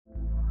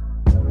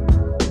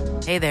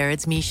Hey there,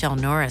 it's Michelle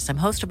Norris. I'm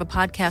host of a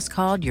podcast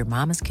called Your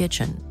Mama's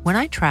Kitchen. When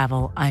I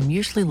travel, I'm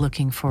usually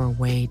looking for a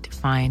way to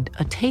find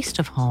a taste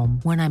of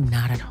home when I'm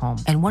not at home.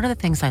 And one of the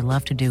things I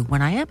love to do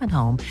when I am at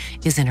home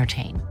is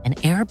entertain. And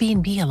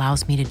Airbnb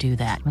allows me to do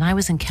that. When I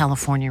was in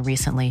California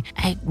recently,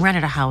 I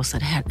rented a house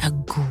that had a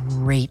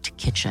great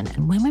kitchen.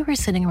 And when we were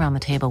sitting around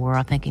the table, we were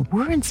all thinking,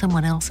 we're in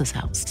someone else's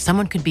house.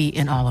 Someone could be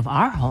in all of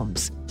our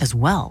homes as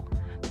well.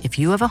 If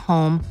you have a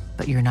home,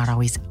 but you're not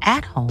always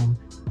at home,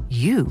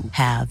 you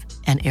have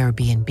an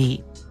Airbnb.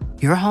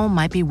 Your home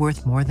might be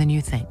worth more than you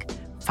think.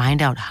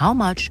 Find out how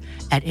much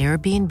at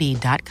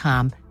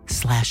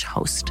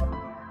airbnb.com/host.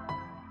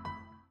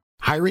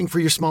 Hiring for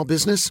your small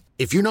business?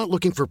 If you're not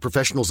looking for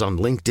professionals on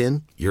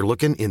LinkedIn, you're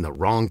looking in the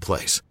wrong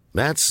place.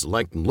 That's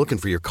like looking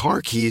for your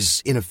car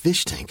keys in a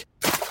fish tank.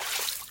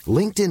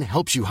 LinkedIn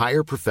helps you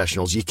hire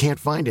professionals you can't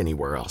find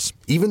anywhere else,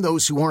 even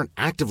those who aren't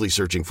actively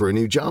searching for a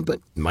new job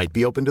but might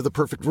be open to the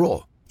perfect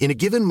role. In a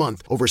given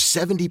month, over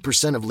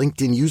 70% of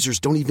LinkedIn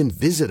users don't even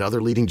visit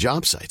other leading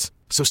job sites.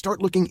 So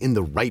start looking in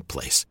the right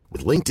place.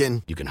 With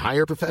LinkedIn, you can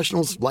hire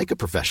professionals like a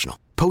professional.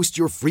 Post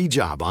your free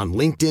job on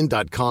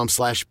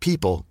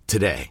linkedin.com/people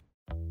today.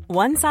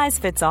 One size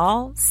fits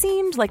all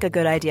seemed like a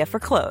good idea for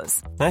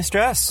clothes. Nice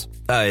dress.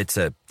 It's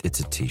a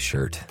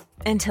t-shirt.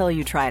 Until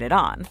you tried it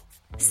on.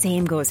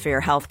 Same goes for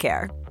your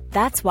healthcare.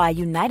 That's why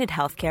United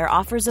Healthcare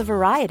offers a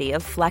variety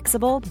of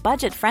flexible,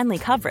 budget-friendly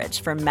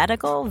coverage for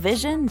medical,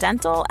 vision,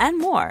 dental, and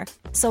more.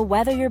 So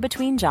whether you're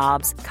between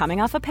jobs,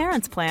 coming off a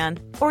parent's plan,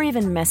 or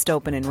even missed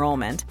open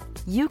enrollment,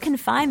 you can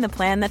find the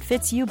plan that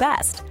fits you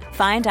best.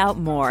 Find out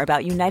more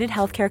about United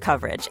Healthcare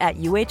coverage at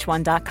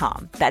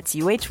uh1.com. That's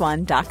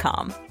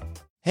uh1.com.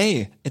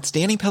 Hey, it's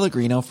Danny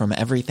Pellegrino from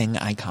Everything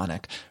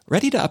Iconic.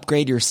 Ready to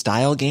upgrade your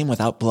style game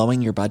without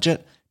blowing your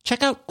budget?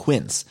 Check out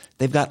Quince.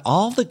 They've got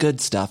all the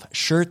good stuff,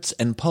 shirts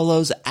and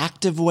polos,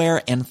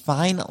 activewear, and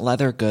fine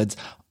leather goods,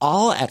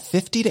 all at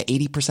 50 to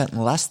 80%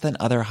 less than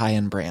other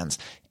high-end brands.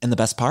 And the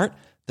best part?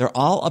 They're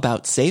all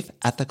about safe,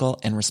 ethical,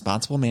 and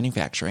responsible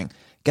manufacturing.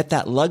 Get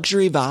that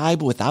luxury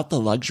vibe without the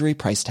luxury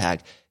price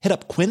tag. Hit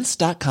up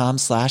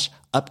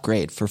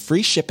quince.com/upgrade for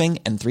free shipping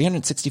and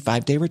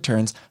 365-day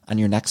returns on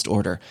your next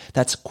order.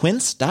 That's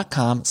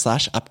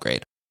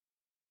quince.com/upgrade.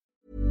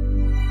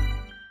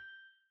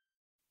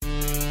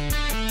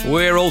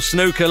 We're all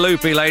snooker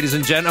loopy, ladies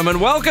and gentlemen.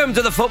 Welcome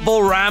to the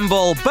Football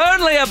Ramble.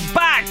 Burnley are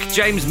back.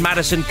 James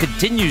Maddison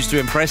continues to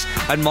impress,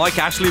 and Mike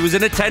Ashley was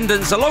in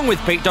attendance along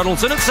with Pete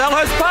Donaldson at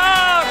Selhurst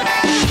Park.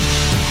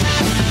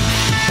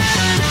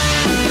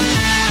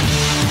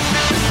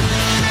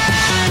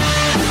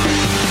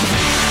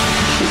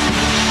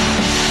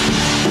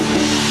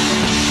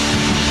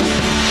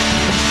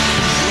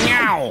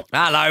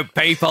 Hello,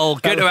 people.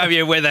 Good to have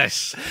you with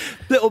us.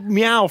 Little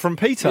meow from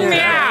Peter.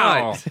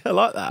 Meow. I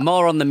like that.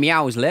 More on the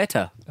meows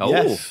later. Oh,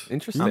 yes,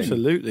 interesting.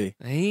 Absolutely.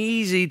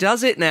 Easy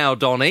does it now,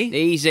 Donny.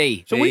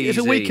 Easy. So it's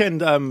a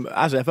weekend,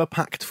 as ever,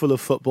 packed full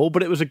of football.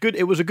 But it was a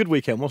good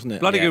weekend, wasn't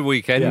it? Bloody good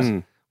weekend.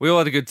 Yeah. We all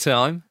had a good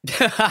time.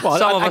 Well,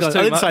 Some of us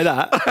too I didn't much. say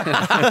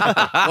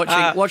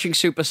that. watching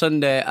Super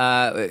Sunday,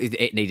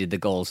 it needed the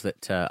goals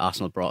that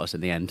Arsenal brought us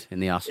in the end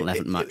in the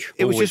Arsenal-Everton match.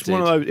 It was Always just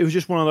one of those. It was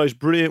just one of those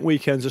brilliant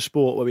weekends of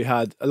sport where we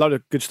had a lot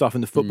of good stuff in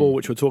the football,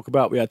 which we'll talk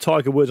about. We had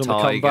Tiger Woods on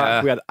the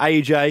comeback. We had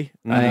AJ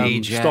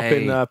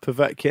stopping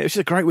Povetkin. It was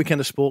just a great weekend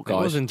of sport, guys.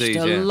 It was indeed.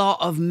 Just a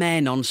lot of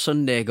men on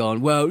Sunday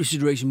going, well, this is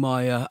the reason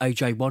why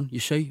AJ won.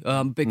 You see,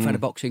 big fan of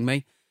boxing.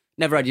 Me,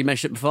 never had you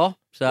mention it before,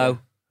 so.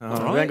 We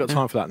ain't got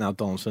time for that now,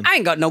 Donaldson. I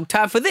ain't got no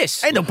time for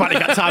this. Ain't nobody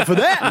got time for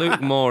that. Luke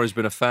Moore has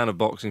been a fan of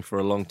boxing for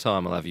a long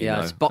time, I'll have you know.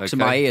 Yeah, it's boxing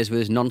my ears with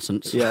his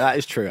nonsense. Yeah, that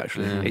is true,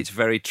 actually. Yeah. It's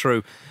very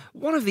true.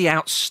 One of the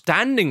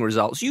outstanding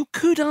results, you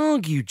could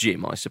argue,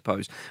 Jim, I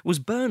suppose, was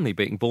Burnley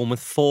beating Bournemouth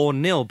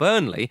 4-0.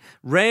 Burnley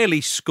rarely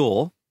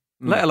score,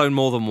 let alone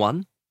more than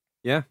one.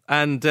 Yeah.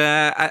 And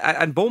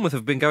Bournemouth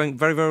have been going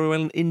very, very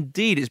well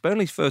indeed. It's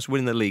Burnley's first win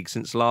in the league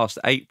since last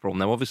April.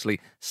 Now,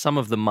 obviously, some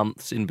of the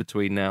months in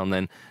between now and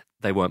then,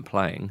 they weren't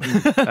playing.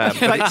 But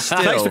it's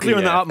still, Thanks for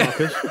clearing that up,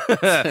 Marcus.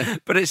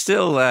 But it's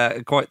still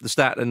quite the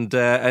stat. And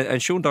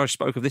Sean Dyche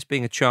spoke of this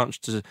being a chance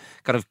to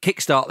kind of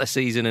kickstart the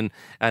season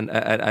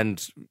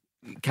and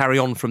carry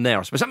on from there.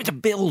 I suppose something to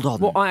build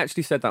on. Well, I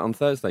actually said that on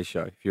Thursday's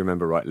show, if you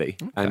remember rightly.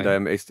 Okay.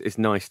 And it's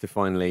nice to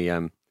finally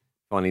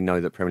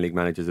know that Premier League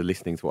managers are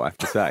listening to what I have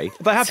to say.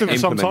 They have been for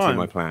some time,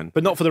 my plan.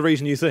 but not for the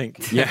reason you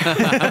think.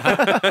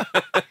 Yeah.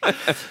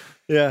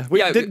 Yeah,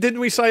 didn't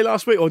we say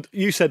last week, or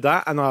you said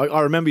that, and I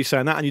remember you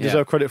saying that, and you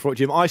deserve credit for it,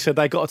 Jim. I said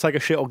they got to take a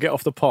shit or get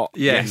off the pot.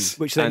 Yes.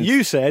 Which then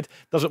you said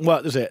doesn't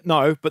work, does it?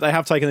 No, but they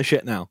have taken the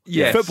shit now.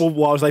 Yes.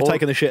 Football-wise, they've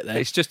taken the shit there.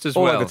 It's just as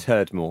all well. I've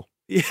heard more.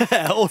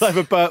 Yeah, all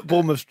over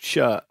Bournemouth's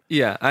shirt.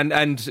 Yeah,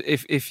 and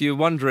if you're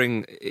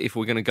wondering if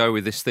we're going to go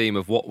with this theme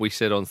of what we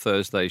said on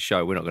Thursday's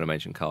show, we're not going to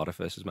mention Cardiff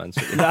versus Man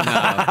City.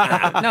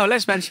 No,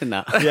 let's mention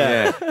that.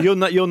 Yeah.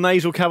 Your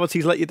nasal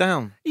cavities let you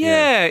down.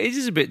 Yeah, it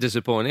is a bit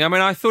disappointing. I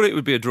mean, I thought it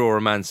would be a draw or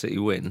a Man City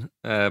win.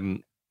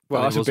 Well,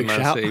 that's a big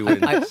shout.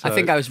 I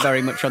think I was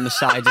very much on the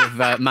side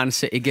of Man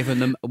City, giving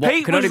them what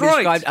Pete can only was be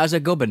right. described as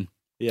a gubbin.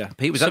 Yeah.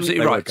 Pete was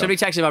absolutely right. Somebody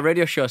texted my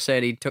radio show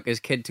saying he took his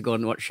kid to go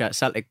and watch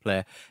Celtic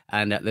play,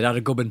 and they'd had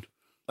a gubbin.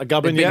 A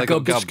gubbin, yeah.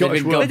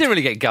 They didn't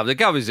really get gubbed. The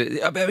gubb is,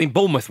 I mean,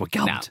 Bournemouth were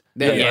gubbed.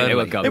 They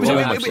were gubbed.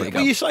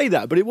 Well, you say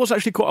that, but it was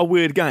actually quite a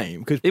weird game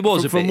because it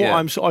was from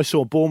what I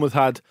saw, Bournemouth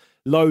had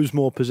loads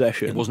more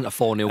possession. It wasn't a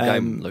 4-0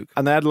 game, Luke.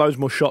 And they had loads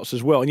more shots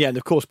as well. And and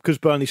of course, because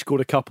Burnley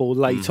scored a couple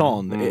late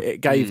on,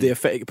 it gave the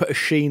effect, it put a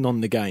sheen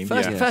on the game.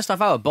 First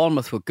half hour,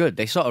 Bournemouth were good.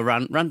 They sort of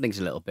ran things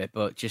a little bit,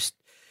 but just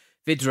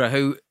Vydra,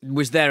 who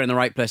was there in the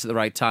right place at the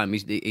right time,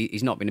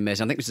 he's not been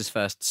amazing. I think it was his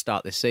first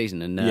start this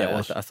season, and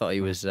I thought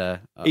he was. To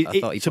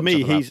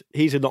me,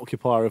 he's an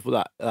occupier of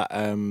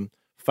that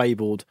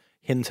fabled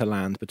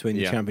hinterland between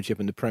the Championship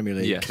and the Premier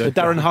League. Yes. The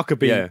Darren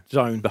Huckabee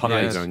zone. The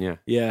Huckabee zone, yeah.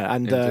 Yeah,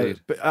 and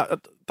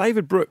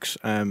David Brooks,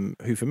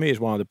 who for me is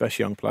one of the best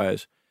young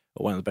players,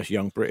 or one of the best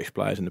young British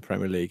players in the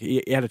Premier League,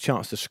 he had a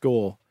chance to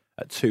score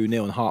at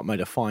 2-0 and Hart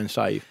made a fine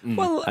save.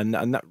 Well, and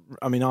that,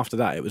 I mean, after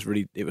that it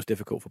was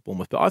difficult for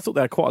Bournemouth. But I thought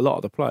they had quite a lot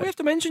of the players. We have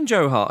to mention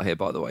Joe Hart here,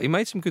 by the way. He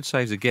made some good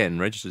saves again,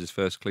 registered his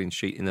first clean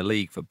sheet in the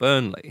league for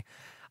Burnley.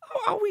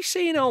 Are we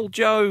seeing old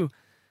Joe?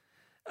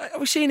 Are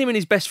we seeing him in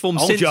his best form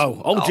since... Joe.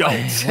 What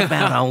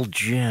about old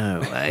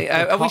Joe?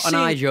 Are we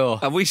seeing Joe?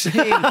 Are we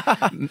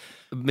seeing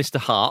Mr.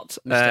 Hart,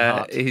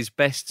 his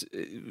best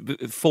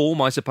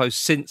form, I suppose,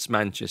 since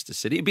Manchester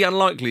City? It'd be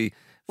unlikely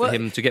for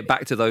him to get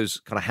back to those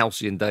kind of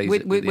halcyon days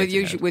with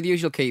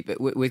usual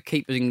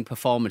keeping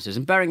performances.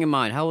 And bearing in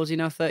mind, how old is he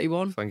now?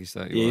 31. I think he's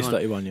 31. Yeah, he's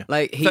 31.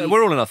 Yeah,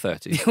 we're all in our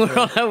 30s.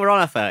 we're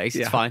on our 30s.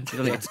 It's fine.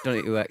 Don't need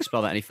to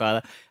explore that any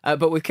further.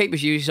 But with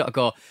keepers, you usually sort of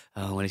go,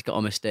 oh, when he's got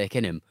a mistake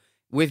in him.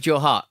 With Joe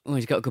Hart,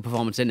 he's got a good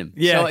performance in him.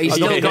 Yeah, so he's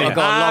still got to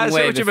go a long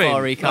way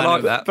before he kind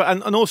of... that.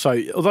 But and also,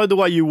 although the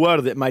way you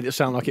worded it made it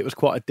sound like it was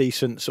quite a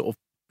decent sort of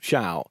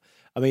shout.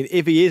 I mean,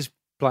 if he is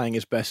playing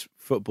his best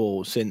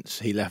football since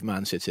he left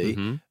Man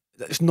City,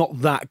 it's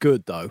not that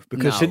good though,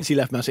 because since he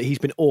left Man City, he's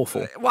been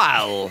awful.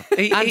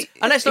 He's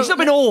not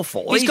been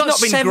awful. He's got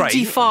not been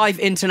 75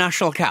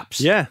 international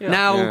caps. Yeah.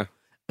 Now,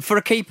 for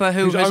a keeper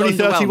who's only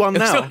 31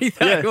 now, only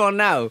 31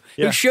 now,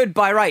 who should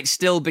by right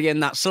still be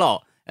in that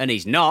slot, and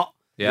he's not.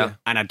 Yeah.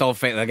 And I don't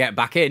think they'll get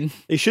back in.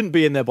 He shouldn't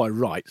be in there by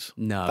rights.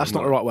 No. That's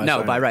not the right way of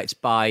saying by rights,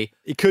 by...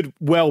 He could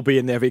well be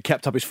in there if he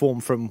kept up his form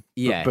from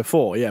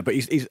before, but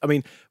he's I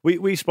mean,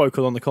 we spoke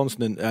on the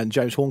continent, and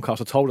James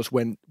Horncastle told us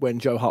when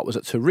Joe Hart was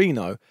at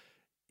Torino,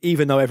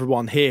 even though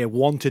everyone here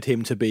wanted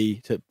him to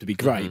be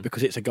great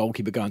because it's a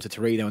goalkeeper going to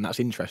Torino and that's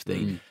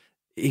interesting,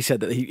 he said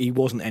that he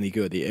wasn't any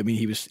good. I mean,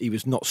 he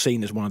was not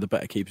seen as one of the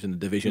better keepers in the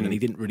division, and he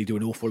didn't really do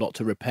an awful lot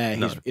to repair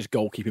his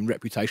goalkeeping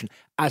reputation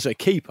as a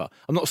keeper.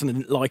 I'm not saying I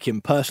didn't like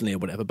him personally or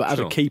whatever, but as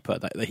a keeper,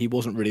 that he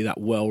wasn't really that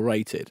well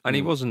rated. And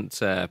he wasn't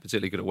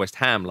particularly good at West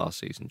Ham last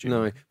season, Jimmy.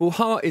 No. Well,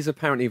 Hart is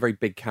apparently a very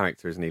big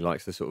character, isn't he? He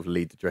likes to sort of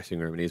lead the dressing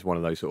room, and he's one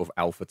of those sort of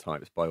alpha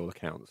types by all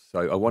accounts.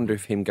 So I wonder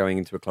if him going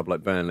into a club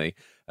like Burnley,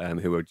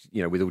 who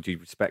are, with all due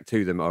respect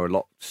to them, are a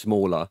lot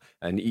smaller.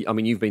 And I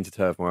mean, you've been to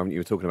Turf Moor, haven't you? You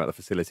were talking about the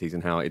facilities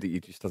and how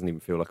it just doesn't even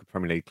feel like a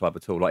Premier League club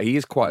at all. Like, he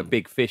is quite a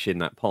big fish in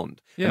that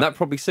pond, and that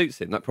probably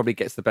suits him. That probably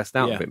gets the best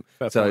out of him.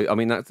 So I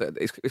mean,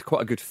 it's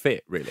quite a good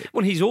fit, really.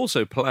 Well, he's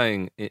also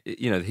playing.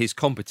 His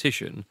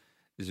competition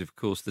is, of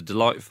course, the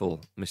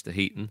delightful Mr.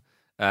 Heaton.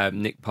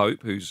 Nick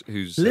Pope, who's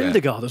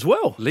Lindegaard as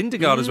well.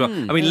 Lindegaard as well.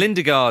 I mean,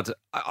 Lindegaard.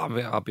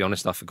 I'll be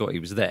honest, I forgot he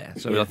was there.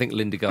 So I think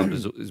Lindegaard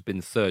has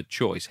been third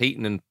choice.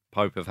 Heaton and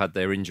Pope have had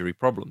their injury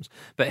problems,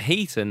 but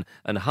Heaton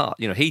and Hart.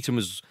 Heaton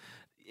was.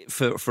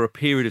 For a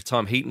period of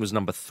time, Heaton was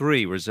number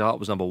 3, whereas Hart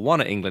was number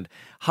 1 at England.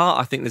 Hart,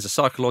 I think there's a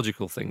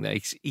psychological thing there.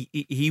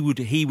 He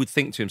would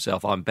think to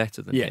himself, "I'm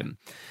better than him,"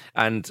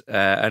 and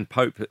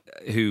Pope,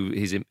 who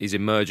is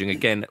emerging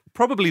again,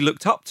 probably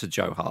looked up to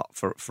Joe Hart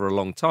for a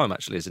long time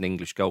actually as an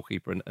English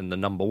goalkeeper and the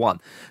number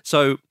 1.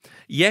 So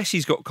yes,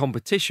 he's got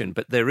competition,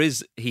 but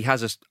he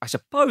has I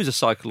suppose a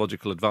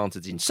psychological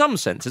advantage in some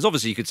senses.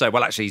 Obviously, you could say,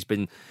 well, actually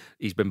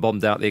he's been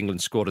bombed out the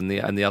England squad and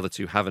the other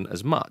two haven't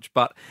as much.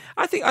 But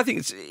I think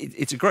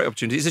it's a great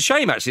opportunity. It's a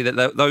shame actually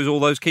that all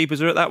those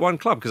keepers are at that one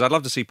club, because I'd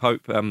love to see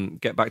Pope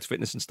get back to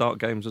fitness and start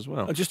games as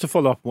well. Just to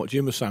follow up on what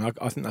Jim was saying,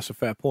 I think that's a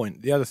fair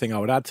point. The other thing I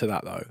would add to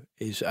that though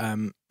is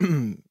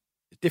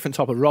different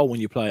type of role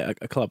when you play at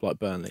a club like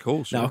Burnley. Of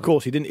course. Now, of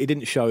course, he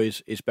didn't show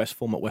his best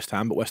form at West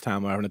Ham, but West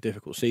Ham are having a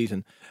difficult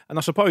season, and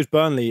I suppose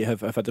Burnley have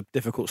had a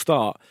difficult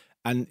start.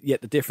 And yet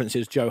the difference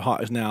is Joe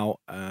Hart is now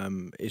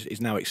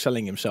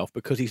excelling himself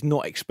because he's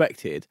not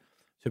expected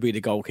to be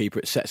the goalkeeper.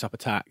 It sets up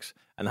attacks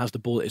and has the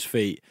ball at his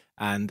feet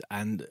and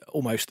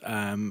almost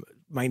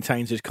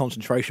maintains his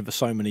concentration for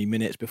so many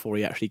minutes before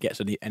he actually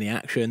gets any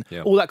action.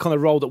 Yep. All that kind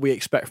of role that we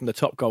expect from the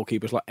top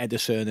goalkeepers like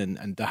Ederson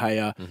and De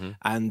Gea,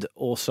 and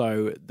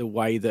also the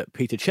way that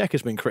Peter Cech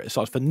has been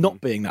criticised for not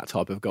being that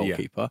type of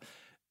goalkeeper.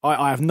 Yeah.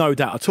 I have no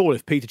doubt at all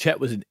if Peter Cech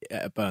was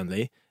at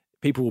Burnley,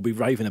 people will be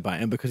raving about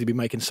him because he'd be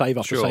making save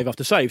after save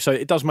after save. So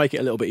it does make it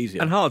a little bit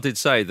easier. And Hart did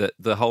say that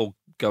the whole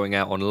going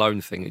out on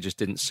loan thing. It just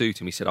didn't suit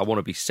him. He said, I want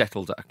to be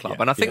settled at a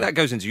club. And I think that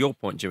goes into your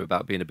point, Jim,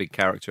 about being a big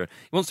character.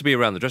 He wants to be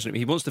around the dressing room.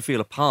 He wants to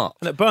feel a part.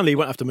 And at Burnley, he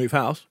won't have to move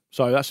house.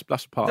 So that's a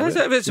part of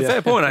it. It's a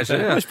fair point, actually.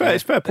 Yeah. It's a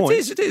fair point.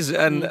 It is.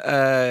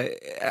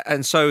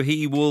 And so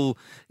he'll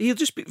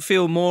just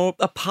feel more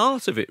a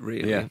part of it,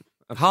 really. Yeah,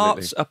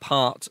 Heart's a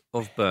part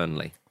of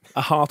Burnley.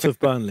 A heart of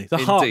Burnley.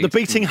 The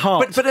beating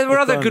heart. But there were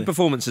other good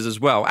performances as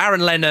well.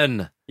 Aaron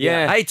Lennon.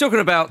 Yeah. Hey, talking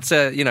about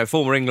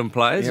former England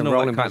players and all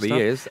rolling that back kind the of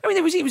years. stuff. I mean,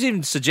 he was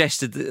even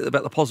suggested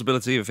about the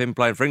possibility of him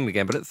playing for England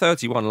again. But at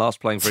 31, last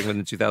playing for England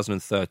in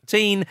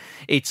 2013,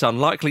 it's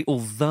unlikely.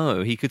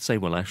 Although he could say,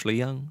 well, Ashley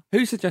Young.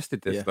 Who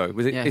suggested this though?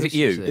 Is it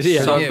you? Is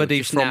it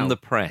Somebody from the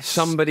press.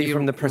 Somebody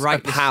from the press. Right,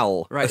 a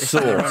pal. right, A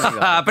source.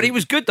 But he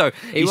was good though.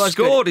 He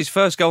scored his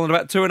first goal in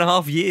about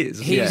 2.5 years.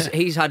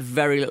 He's had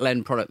very little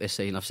end product this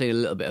season. I've seen a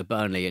little bit of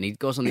Burnley, and he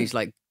goes on these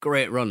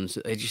great runs.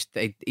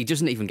 He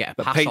doesn't even get a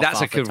pass. But Pete, off that's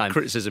half a the time.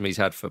 criticism he's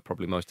had for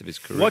probably most of his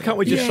career. Why can't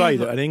we just say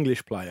that an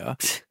English player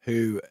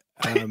who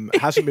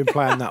hasn't been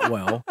playing that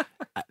well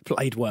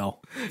played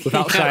well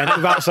without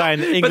saying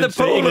England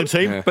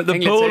team? But the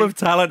England pool team. of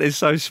talent is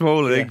so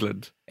small in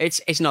England.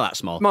 It's not that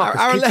small.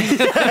 Marcus,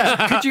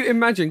 could you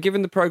imagine,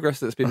 given the progress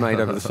that's been made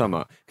over the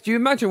summer, could you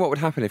imagine what would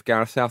happen if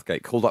Gareth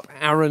Southgate called up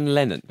Aaron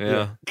Lennon?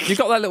 Yeah. You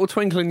got that little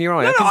twinkle in your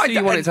eye. I can see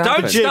you want it to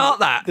happen. Don't start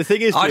that. The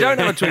thing is, I Jim, don't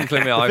have a twinkle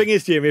in my eye. The thing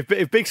is, Jim,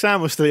 if Big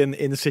Sam was still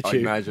in the situ,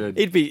 imagine.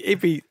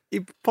 he'd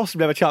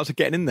possibly have a chance of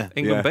getting in there.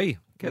 England B.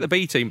 Get the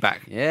B team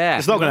back. Yeah,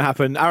 It's not going to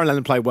happen. Aaron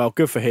Lennon played well.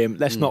 Good for him.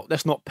 Let's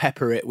not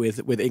pepper it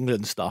with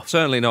England stuff.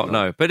 Certainly not,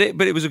 no. But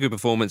it was a good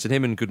performance, and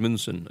him and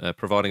Gudmundsson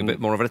providing a bit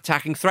more of an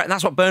attacking threat. And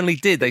that's what Burnley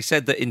did. They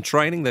said that in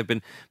training they've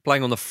been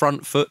playing on the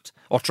front foot,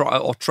 or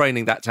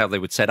training. That's how they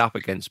would set up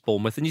against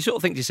Bournemouth. And you sort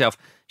of think to yourself,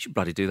 you should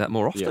bloody do that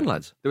more often,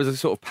 lads. There was a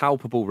sort of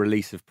palpable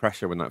release of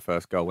pressure when that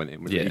first goal went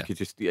in. You could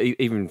just,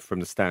 even from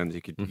the stands,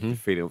 you could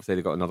feel it. Obviously,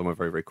 they got another one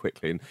very, very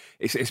quickly. And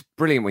it's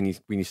brilliant when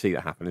you see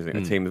that happen, isn't it?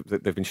 A team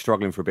that they've been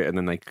struggling for a bit, and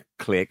then they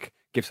click.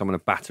 Give someone a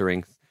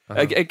battering.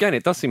 Again,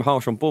 it does seem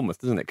harsh on Bournemouth,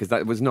 doesn't it? Because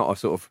that was not a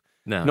sort of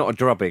not a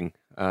drubbing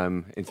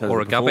in terms of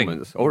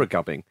performance or a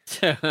gubbing.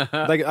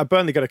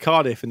 Burnley go to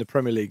Cardiff in the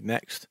Premier League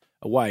next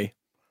away,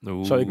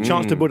 so a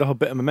chance to build up a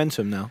bit of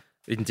momentum now.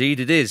 Indeed,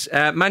 it is.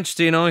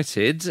 Manchester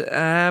United,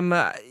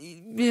 about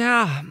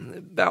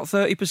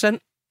 30%.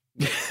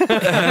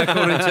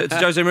 According to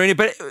Jose Mourinho,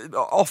 but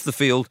off the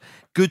field,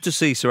 good to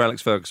see Sir Alex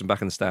Ferguson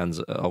back in the stands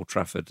at Old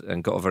Trafford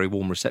and got a very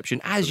warm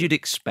reception, as you'd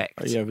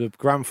expect. Yeah, the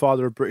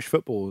grandfather of British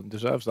football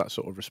deserves that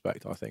sort of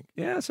respect, I think.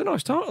 Yeah, it's a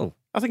nice title.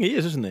 I think he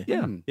is, isn't he?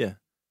 Yeah.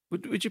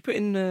 Would you put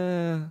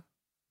in?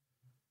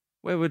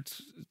 Where would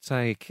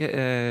take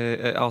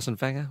Arsene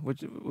Wenger?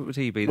 Would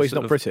he be? Well, he's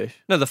not British.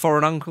 No, the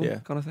foreign uncle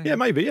kind of thing. Yeah,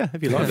 maybe. Yeah,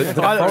 if you like. To be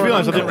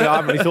honest, I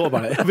haven't really thought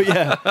about it. But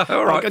yeah,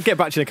 all right. I'll get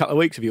back to you in a couple of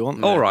weeks if you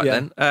want. All right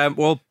then.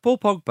 Well, Paul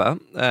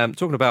Pogba,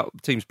 talking about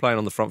teams playing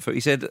on the front foot,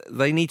 he said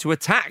they need to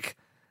attack,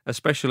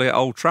 especially at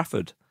Old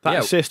Trafford. That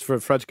assist for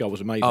Fred's goal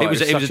was amazing. It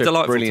was a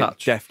delightful brilliant,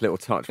 touch. deft little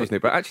touch, wasn't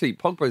it? But actually,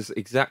 Pogba's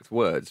exact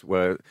words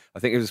were, I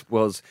think it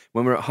was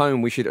when we're at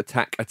home, we should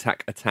attack.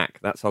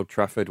 That's Old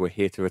Trafford. We're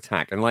here to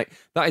attack. And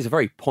that is a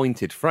very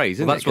pointed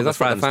phrase, isn't it? That's what the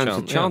fans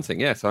are chanting.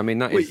 Yeah. So I mean,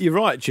 that is. You're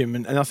right, Jim,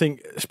 and I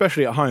think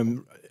especially at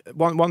home,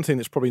 one thing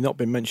that's probably not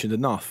been mentioned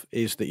enough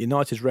is that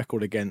United's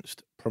record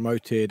against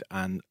promoted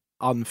and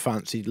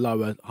unfancied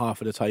lower half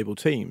of the table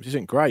teams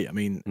isn't great. I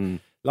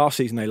mean. Last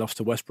season they lost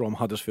to West Brom,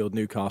 Huddersfield,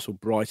 Newcastle,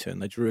 Brighton.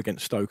 They drew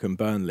against Stoke and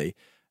Burnley.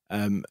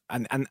 And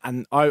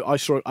I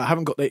saw. I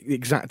haven't got the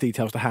exact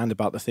details to hand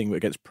about the thing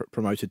against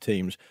promoted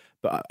teams,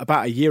 but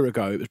about a year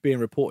ago it was being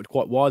reported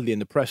quite widely in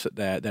the press that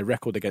their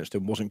record against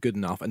them wasn't good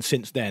enough. And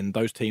since then,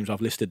 those teams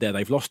I've listed there,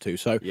 they've lost to.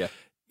 So,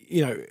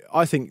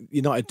 I think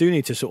United do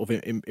need to sort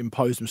of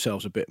impose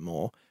themselves a bit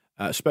more,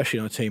 especially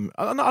on a team.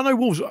 I know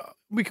Wolves.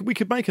 We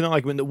could make an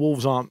argument that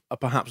Wolves are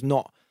perhaps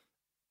not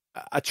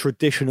a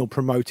traditional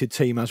promoted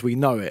team as we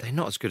know it. They're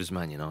not as good as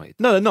Man United.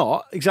 No, they're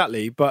not,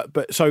 exactly.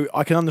 But so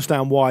I can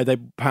understand why they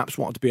perhaps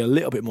wanted to be a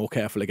little bit more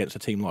careful against a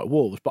team like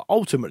Wolves. But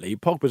ultimately,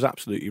 Pogba's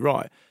absolutely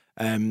right.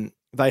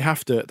 They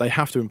have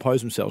to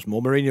impose themselves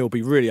more. Mourinho will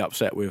be really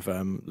upset with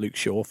Luke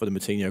Shaw for the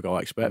Moutinho goal,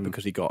 I expect,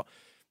 because he got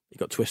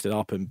twisted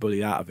up and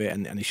bullied out of it,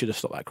 and he should have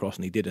stopped that cross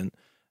and he didn't,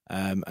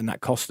 and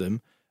that cost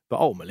them. But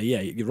ultimately,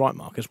 yeah, you're right,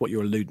 Marcus. What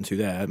you're alluding to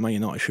there, Man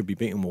United should be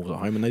beating Wolves at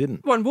home, and they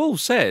didn't. When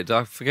Wolves said,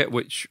 I forget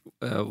which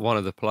one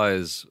of the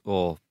players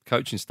or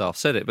coaching staff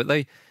said it, but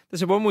they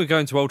said when we were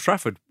going to Old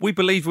Trafford, we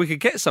believed we could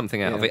get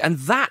something out of it, and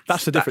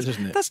that's the difference,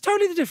 isn't it? That's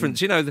totally the difference.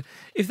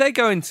 If they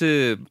go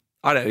into,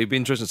 I don't know, it'd be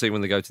interesting to see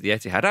when they go to the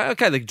Etihad.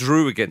 Okay, they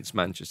drew against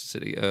Manchester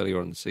City earlier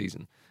on in the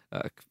season,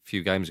 a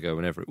few games ago,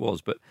 whenever it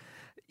was, but.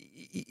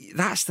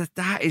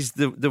 That is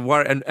the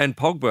worry, and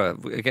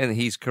Pogba again.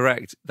 He's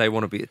correct. They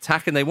want to be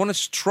attacking. They want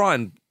to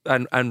try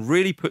and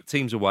really put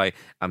teams away.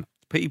 And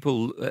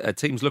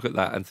teams look at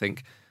that and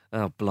think,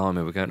 "Oh,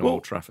 blimey, we're going to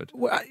Old Trafford."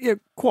 Well, yeah,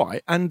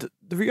 quite. And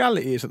the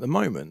reality is, at the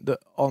moment, that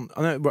I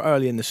know we're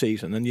early in the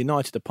season, and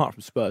United, apart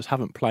from Spurs,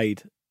 haven't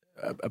played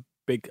a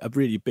a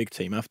really big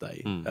team, have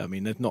they? I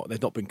mean, they've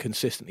not been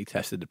consistently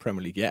tested in the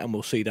Premier League yet, and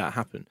we'll see that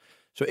happen.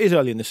 So it is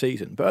early in the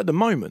season, but at the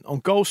moment, on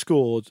goals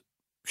scored,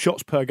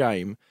 shots per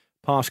game,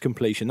 pass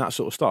completion, that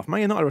sort of stuff,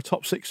 Man United are a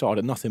top 6 side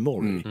and nothing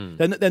more. Really,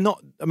 they're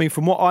not. I mean,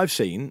 from what I've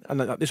seen,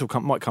 and this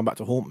might come back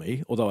to haunt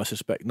me, although I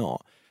suspect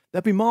not.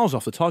 They'll be miles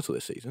off the title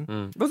this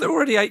season. Well, they're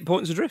already 8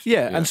 points adrift.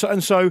 Yeah, and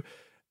so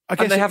I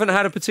guess they haven't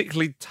had a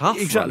particularly tough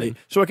run.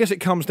 So I guess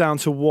it comes down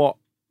to what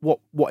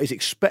is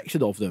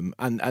expected of them,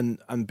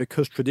 and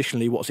because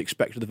traditionally what's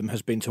expected of them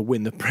has been to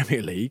win the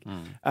Premier League,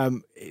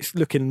 it's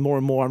looking more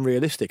and more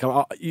unrealistic.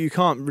 You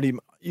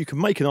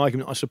can make an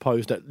argument, I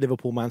suppose, that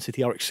Liverpool, Man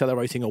City are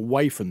accelerating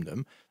away from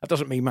them. That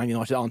doesn't mean Man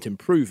United aren't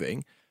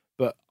improving,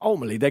 but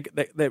ultimately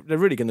they're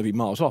really going to be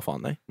miles off,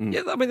 aren't they?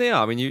 Yeah, I mean they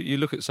are. I mean you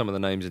look at some of the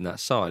names in that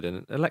side,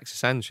 and Alexis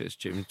Sanchez,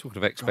 Jim, talking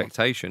of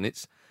expectation,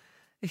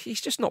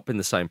 he's just not been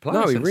the same player.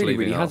 No, he since really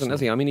leaving hasn't, Arsenal.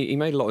 has he? I mean, he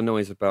made a lot of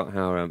noise about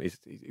how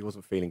he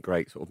wasn't feeling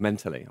great, sort of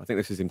mentally. I think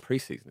this is in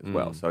pre-season as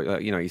well. So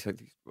he's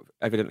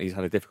evidently he's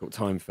had a difficult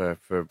time for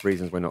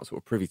reasons we're not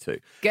sort of privy to.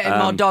 Get him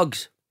more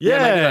dogs. Yeah,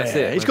 maybe that's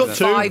it. He's got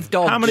 2. 5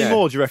 dogs. How many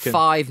more do you reckon?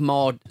 5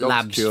 more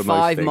labs. cure most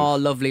 5 things. more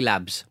lovely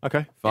labs.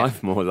 Okay.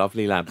 5 more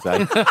lovely labs,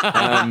 eh?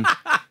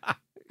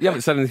 You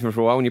haven't said anything for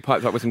a while when you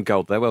piped up with some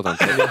gold there. Well done.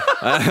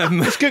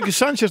 It's good because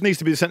Sanchez needs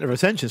to be the centre of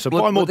attention, so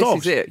buy more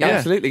dogs. This is it. Yeah.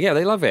 Absolutely. Yeah,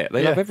 they love it.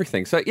 They love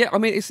everything. So, yeah, I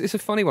mean, it's a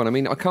funny one. I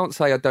mean, I can't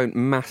say I don't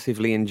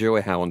massively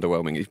enjoy how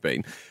underwhelming he's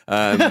been.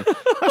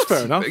 That's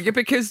fair enough. Yeah,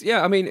 because,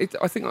 I mean,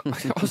 I think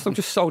Arsenal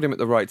just sold him at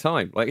the right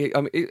time. Like,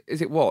 I mean,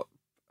 is it what?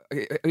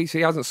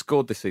 He hasn't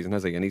scored this season,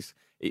 has he? And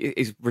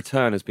his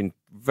return has been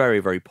very,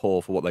 very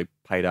poor for what they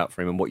paid out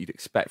for him and what you'd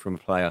expect from a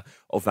player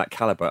of that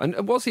calibre.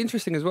 And what's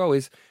interesting as well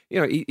is,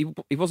 he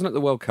wasn't at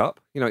the World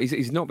Cup.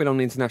 He's not been on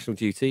international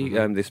duty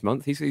this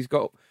month. He's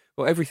got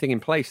everything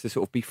in place to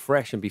sort of be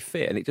fresh and be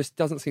fit, and it just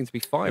doesn't seem to be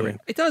firing.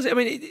 It does. I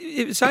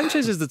mean,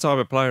 Sanchez is the type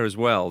of player as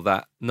well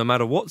that no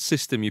matter what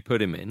system you put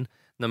him in,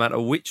 no matter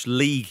which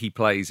league he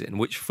plays in,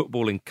 which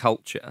footballing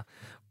culture,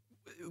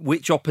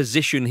 which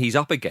opposition he's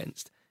up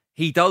against,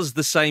 he does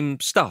the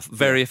same stuff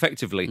very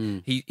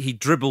effectively. He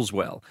dribbles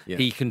well. Yeah.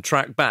 He can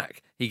track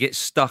back. He gets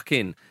stuck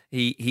in.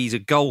 He's a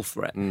goal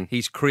threat.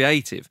 He's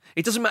creative.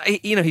 It doesn't matter.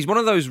 He's one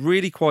of those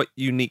really quite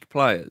unique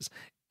players,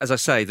 as I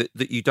say,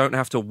 that you don't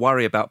have to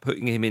worry about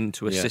putting him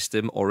into a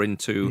system or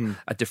into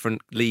a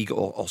different league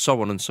or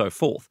so on and so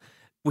forth,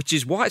 which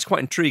is why it's quite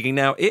intriguing.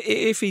 Now,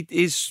 if he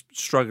is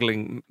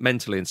struggling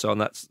mentally and so on,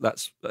 that's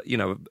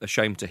a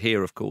shame to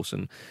hear, of course,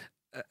 and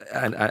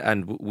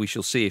we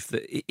shall see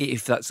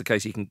if that's the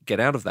case, he can get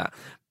out of that.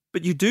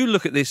 But you do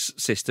look at this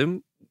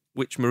system,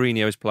 which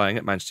Mourinho is playing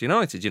at Manchester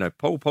United.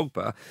 Paul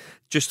Pogba,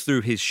 just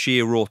through his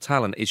sheer raw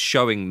talent, is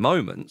showing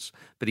moments,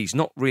 but he's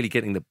not really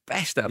getting the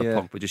best out of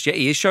Pogba just yet.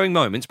 He is showing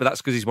moments, but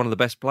that's because he's one of the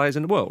best players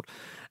in the world.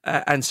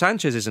 And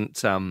Sanchez isn't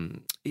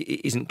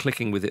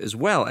clicking with it as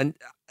well. And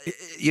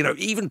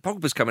even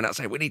Pogba's coming out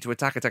saying we need to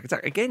attack.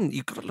 Again,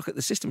 you've got to look at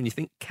the system and you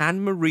think,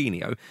 can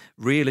Mourinho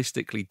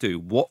realistically do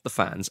what the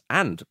fans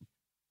and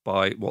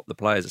by what the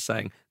players are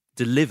saying,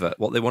 deliver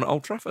what they want at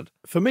Old Trafford?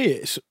 For me,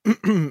 it's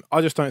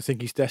I just don't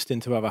think he's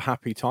destined to have a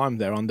happy time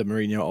there under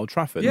Mourinho at Old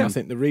Trafford. Yeah. And I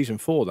think the reason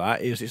for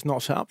that is it's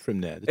not set up for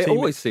him there. It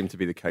always seemed to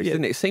be the case,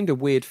 didn't it? It seemed a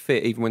weird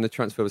fit even when the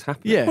transfer was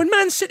happening. Yeah. When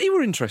Man City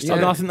were interested.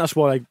 And I think that's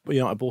why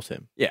United bought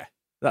him. Yeah.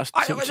 That's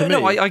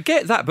I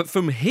get that, but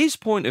from his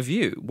point of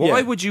view,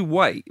 why would you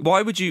wait?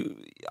 Why would you?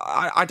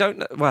 I don't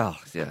know. Well,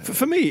 yeah.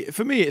 For me,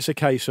 it's a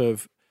case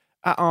of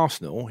at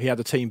Arsenal he had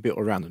a team built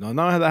around him. I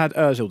know they had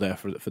Özil there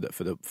for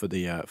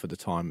the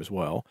time as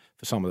well,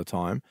 for some of the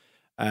time.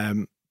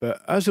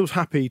 But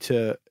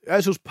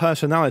Özil's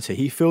personality,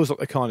 he feels like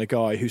the kind of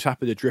guy who's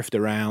happy to drift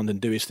around and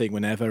do his thing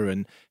whenever,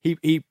 and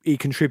he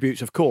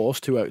contributes, of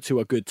course, to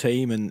a good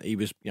team, and he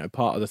was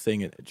part of the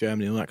thing at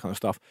Germany and all that kind of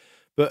stuff.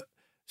 But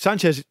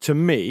Sanchez, to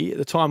me, at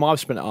the time I've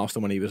spent at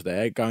Arsenal when he was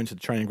there, going to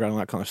the training ground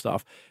and that kind of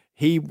stuff,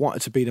 he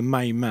wanted to be the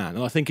main man.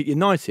 And I think at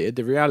United,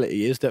 the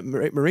reality is that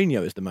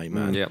Mourinho is the main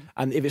man. Yeah.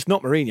 And if it's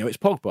not Mourinho, it's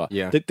Pogba.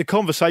 Yeah. The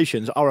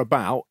conversations are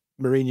about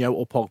Mourinho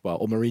or Pogba,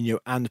 or Mourinho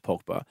and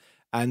Pogba.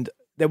 And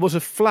there was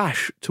a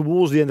flash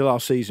towards the end of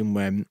last season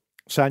when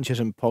Sanchez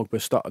and Pogba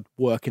started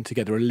working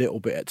together a little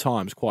bit at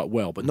times quite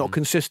well, but not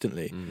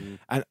consistently.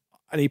 And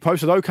he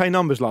posted okay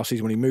numbers last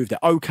season when he moved there.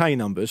 Okay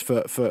numbers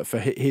for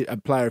a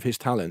player of his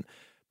talent.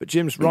 But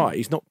Jim's right.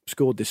 He's not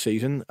scored this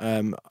season.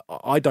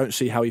 I don't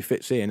see how he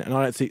fits in, and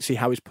I don't see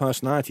how his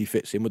personality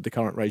fits in with the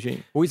current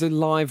regime. Well, he's a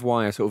live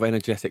wire sort of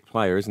energetic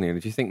player, isn't he?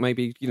 And do you think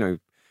maybe,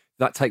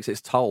 that takes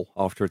its toll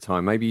after a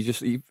time? Maybe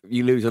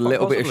you lose a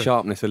little bit of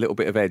sharpness, a little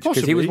bit of edge.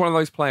 Because he was one of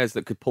those players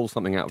that could pull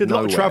something out of nowhere. Did a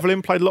lot of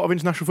travelling, played a lot of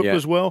international football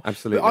as well.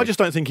 Absolutely. But I just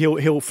don't think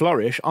he'll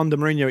flourish under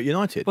Mourinho at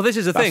United. Well, this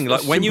is the thing.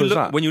 Like when you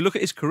look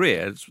at his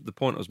career, it's the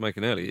point I was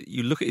making earlier.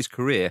 You look at his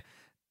career,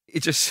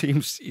 it just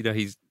seems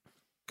he's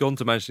gone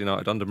to Manchester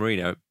United under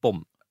Mourinho,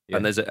 boom.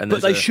 And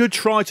but they should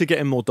try to get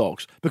him more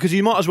dogs because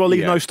you might as well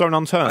leave no stone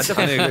unturned. I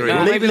definitely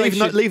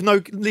agree.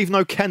 leave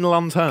no kennel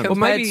unturned.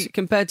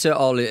 Compared to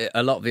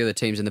a lot of the other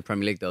teams in the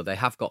Premier League, though, they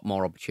have got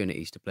more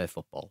opportunities to play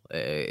football.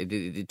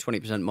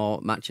 20%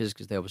 more matches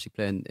because they obviously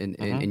play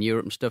in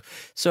Europe and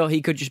stuff. So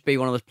he could just be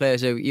one of those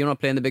players who, you're not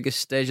playing the biggest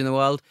stage in the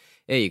world.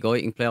 Here you go,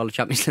 you can play all the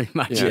Champions League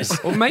matches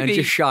or maybe and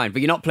just shine.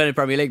 But you're not playing a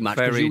Premier League match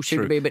because you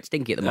seem to be a bit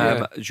stinky at the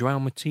moment.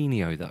 João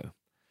Moutinho, though.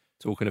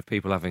 Talking of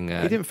people having...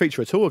 he didn't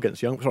feature at all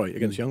against young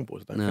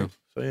boys, I don't think.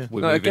 So, yeah.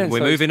 We're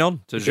moving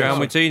on to João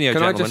Moutinho,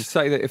 Can I just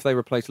say that if they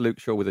replace Luke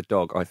Shaw with a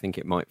dog, I think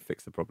it might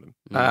fix the problem.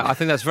 I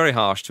think that's very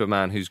harsh to a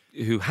man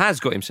who has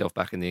got himself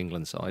back in the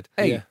England side.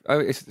 Hey,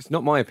 it's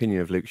not my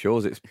opinion of Luke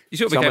Shaw's. It's you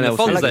sort of became the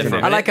Fonz there for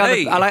a minute.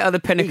 I like how the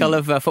pinnacle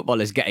of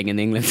football is getting in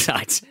the England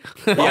sides.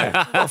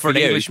 Not for an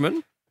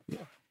Englishman.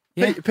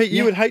 Yeah. Pete,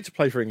 you would hate to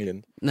play for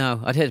England. No,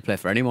 I'd hate to play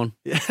for anyone.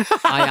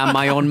 I am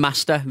my own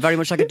master, very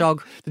much like a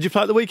dog. Did you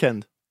play at the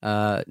weekend?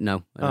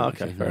 No.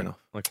 Okay, fair enough.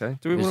 Okay.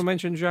 Do we want to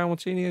mention João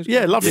Moutinho?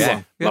 Yeah, lovely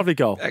one. Yeah. Lovely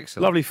goal.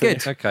 Excellent. Lovely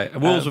finish. Good. Okay.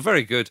 Wolves were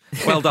very good.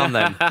 Well done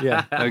then.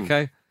 Yeah.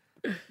 Okay.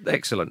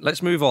 Excellent.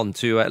 Let's move on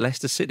to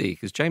Leicester City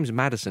because James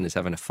Maddison is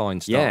having a fine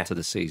start to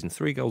the season.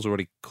 3 goals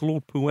already.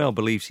 Claude Puel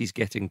believes he's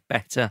getting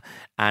better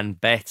and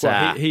better.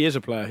 Well, he is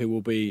a player who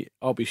will be...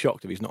 I'll be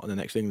shocked if he's not in the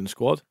next England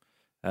squad.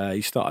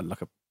 He started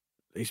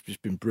he's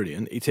just been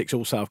brilliant. He ticks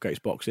all Southgate's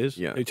boxes.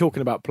 Yeah. You're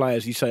talking about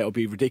players, you say it would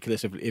be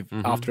ridiculous if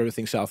after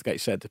everything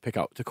Southgate said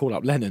to call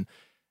up Lennon,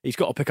 he's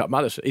got to pick up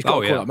Maddison. He's got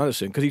to call up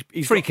Maddison because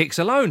he's free kicks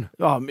alone.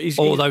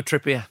 Although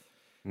Trippier.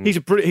 He's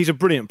a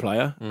brilliant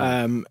player.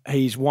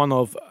 He's one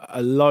of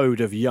a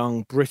load of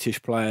young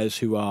British players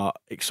who are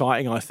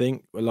exciting, I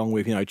think, along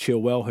with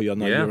Chilwell, who I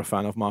know you're a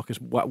fan of, Marcus.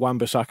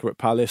 Wan-Bissaka at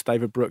Palace,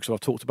 David Brooks, who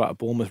I've talked about at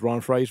Bournemouth, Ryan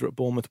Fraser at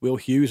Bournemouth, Will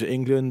Hughes at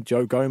England,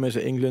 Joe Gomez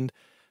at England.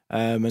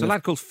 There's a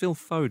lad called Phil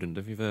Foden,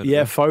 have you heard of him?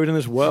 Yeah, Foden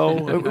as well.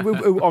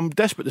 who I'm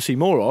desperate to see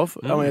more of.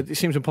 I mean, it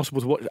seems impossible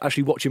to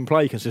actually watch him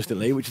play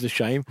consistently, which is a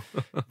shame.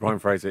 Ryan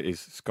Fraser is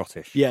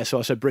Scottish. Yeah, so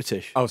I said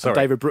British. Oh, sorry.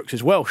 And David Brooks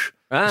is Welsh.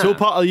 It's all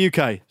part of the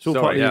UK. It's all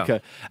part of the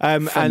UK.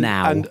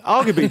 Now. And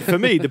arguably, for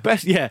me,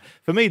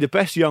 the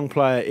best young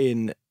player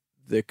in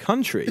the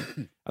country,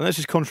 and this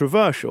is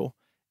controversial,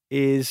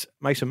 is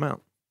Mason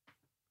Mount.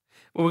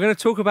 Well, we're going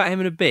to talk about him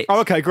in a bit. Oh,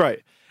 okay,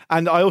 great.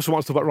 And I also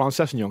want to talk about Ryan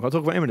Sessegnon. I'll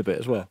talk about him in a bit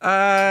as well.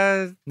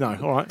 No,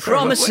 all right.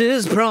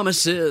 Promises.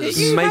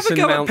 You Mason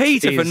have a go at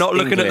Peter for not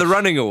looking at the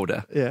running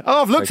order. Yeah.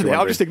 Oh, I've looked at it.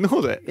 I've just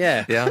ignored it.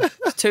 Yeah.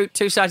 It's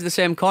two sides of the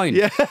same coin.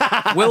 Yeah.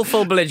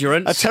 Willful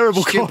belligerence. A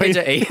terrible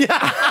stupidity.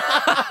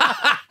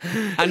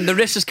 And the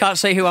listeners can't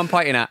say who I'm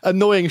pointing at.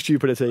 Annoying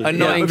stupidity.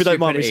 If you don't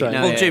mind me saying.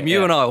 Well, Jim,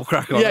 you and I will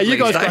crack on. Yeah, you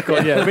guys crack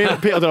on. Yeah, me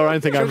and Peter do our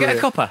own thing. Shall we get a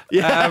cuppa?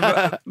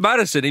 Yeah.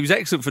 Maddison, he was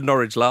excellent for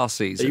Norwich last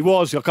season. He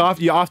was. You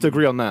have to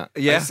agree on that.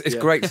 Yeah, it's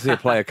great to see a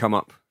player come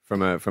up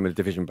from a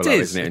division below,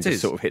 isn't it? And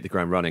just sort of hit the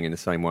ground running in the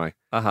same way.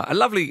 A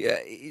lovely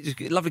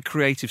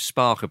creative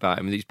spark about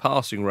him. His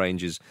passing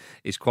range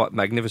is quite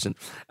magnificent.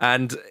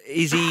 And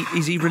is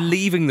he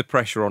relieving the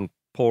pressure on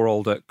poor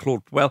old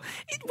Claude Puel?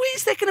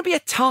 Is there going to be a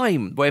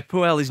time where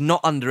Puel is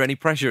not under any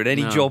pressure in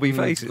any job he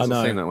faces? It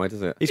doesn't seem that way,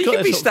 does it? He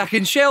could be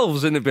stacking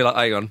shelves and it'd be like,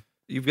 hang on.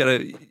 You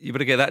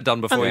better get that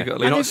done before you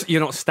got. You're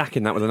not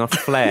stacking that with enough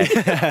flair.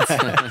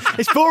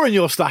 It's boring.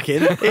 You're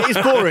stacking. It is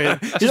boring.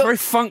 It's very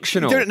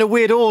functional. You're doing it in a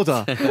weird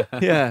order.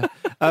 Yeah.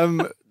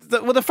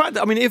 The fact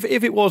that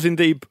if it was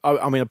indeed,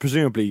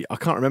 presumably I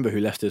can't remember who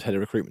Leicester's head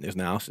of recruitment is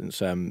now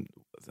since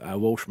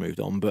Walsh moved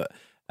on, but.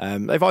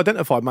 They've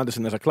identified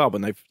Maddison as a club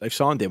and they've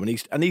signed him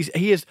and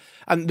he is.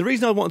 And the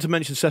reason I wanted to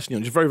mention Sessegnon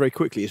just very, very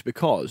quickly is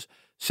because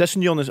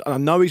Sessegnon is. And I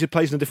know he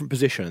plays in a different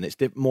position and it's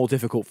more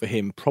difficult for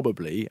him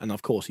probably. And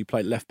of course he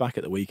played left back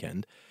at the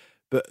weekend,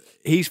 but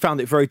he's found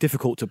it very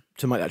difficult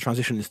to make that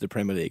transition into the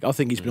Premier League. I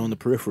think he's been on the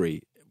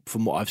periphery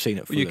from what I've seen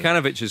at Fulham.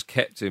 Jukanovic has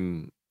kept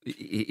him.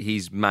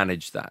 He's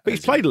managed that, but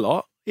he's played a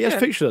lot. He has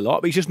featured a lot,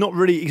 but he's just not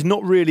really. He's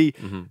not really.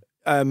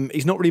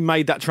 He's not really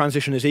made that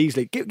transition as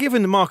easily.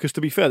 Given the Marcus,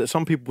 to be fair, that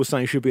some people were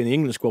saying he should be in the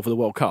England squad for the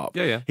World Cup.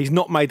 He's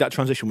not made that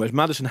transition, whereas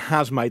Maddison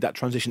has made that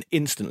transition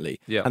instantly.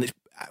 And it's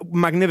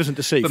magnificent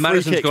to see. But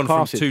Maddison's gone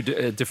from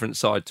a different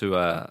side to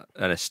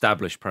an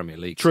established Premier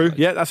League True, side.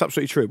 Yeah, that's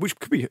absolutely true. Which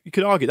you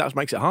could argue that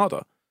makes it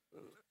harder.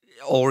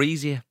 Or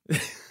easier.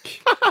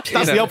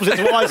 That's the opposite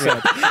to what I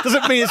said.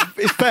 Doesn't mean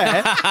it's fair.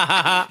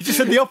 You just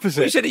said the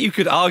opposite. You said that you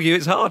could argue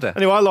it's harder.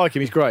 Anyway, I like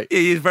him. He's great.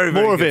 He is very,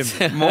 very more good. of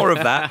him. More of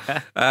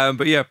that.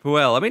 But yeah,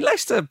 Puel.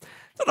 Leicester,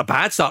 not a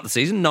bad start to the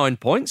season. 9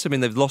 points.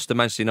 They've lost to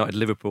Manchester United,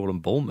 Liverpool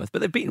and Bournemouth, but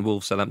they've beaten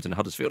Wolves, Southampton,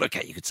 Huddersfield.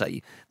 Okay, you could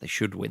say they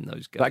should win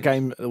those games. That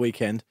game at the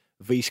weekend,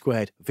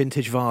 V2,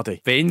 vintage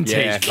Vardy.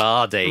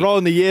 Vardy.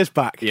 Rolling the years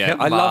back. Yeah,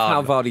 I love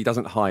how Vardy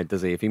doesn't hide,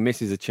 does he? If he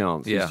misses a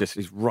chance,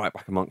 he's right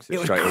back amongst it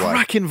straight away. It was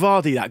cracking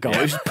Vardy, that goal.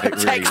 It was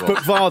textbook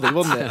Vardy,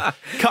 wasn't it?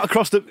 Cut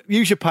across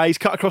use your pace,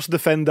 cut across the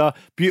defender,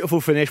 beautiful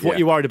finish. What are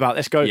you worried about?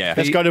 Let's go.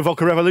 Let's go to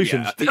Vodka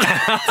Revolutions. So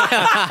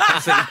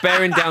he's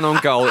bearing down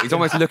on goal. He's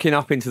almost looking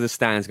up into the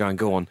stands, going,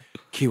 "Go on,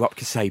 cue up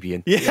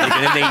Kasabian. You're going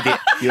to need it.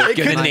 You're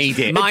going to need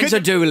it." Mine's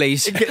a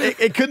Doolies.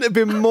 It couldn't have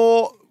been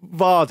more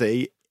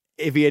Vardy.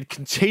 if he had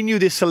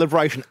continued his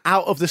celebration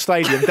out of the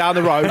stadium, down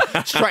the road,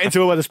 straight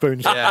into a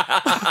Wetherspoons.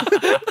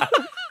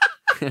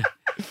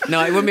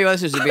 No, it wouldn't be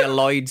Wetherspoons. It'd be a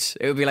Lloyd's.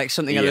 It would be like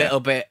something a little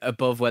bit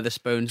above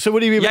Wetherspoons. So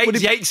would he be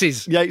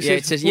Yates's?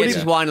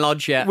 Yates's Wine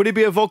Lodge. Yeah. Would he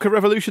be a Vodka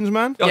Revolutions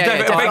man? Oh,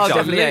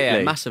 definitely.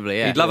 Yeah, massively.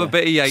 Yeah. He'd love a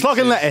bit of Yates. Slug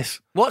and lettuce.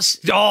 What's?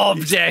 Oh,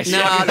 yes.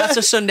 No, that's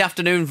a Sunday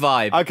afternoon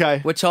vibe.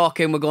 Okay.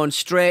 We're going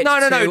straight No,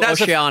 to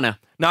that's Oceana.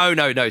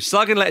 No.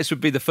 Slug and lettuce would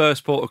be the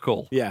first port of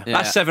call. Yeah.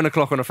 That's 7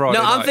 o'clock on a Friday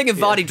No, night. I'm thinking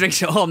Vardy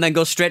drinks at home, then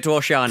goes straight to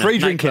Oceana.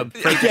 Pre-drinking.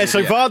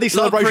 So Vardy's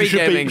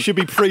celebration should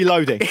be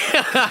pre-loading.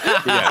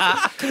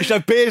 You should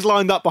have beers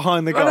lined up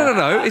behind the guy.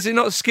 No. Is it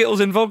not Skittles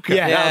and vodka?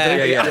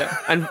 Yeah.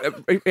 And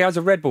he has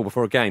a Red Bull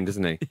before a game,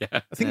 doesn't he?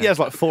 I think he has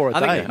like 4 a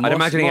day. I'd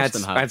imagine he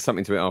adds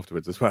something to it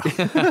afterwards as well.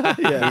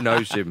 Who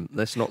knows, Jim?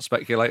 Let's not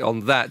speculate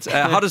on that.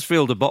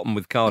 Huddersfield are bottom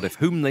with Cardiff,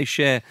 whom they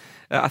share,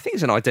 I think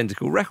it's an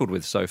identical record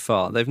with so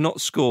far. They've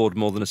not scored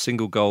more than a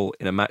single goal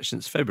in a match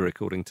since February,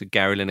 according to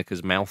Gary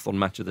Lineker's Mouth on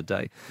Match of the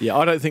Day. Yeah,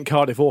 I don't think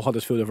Cardiff or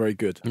Huddersfield are very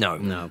good.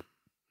 No.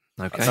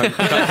 Okay.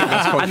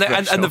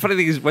 And the funny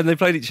thing is, when they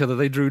played each other,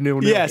 they drew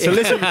 0-0. Yeah, so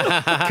listen,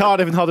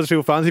 Cardiff and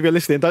Huddersfield fans, if you're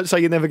listening, don't say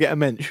you never get a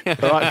mensch, all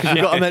right? Because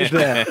you've got a mensch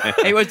there.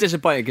 He was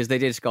disappointed because they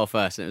did score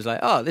first, and it was like,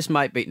 oh, this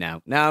might beat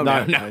now. No.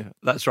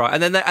 That's right.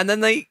 And then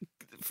they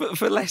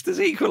for Leicester's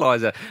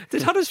equaliser.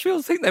 Did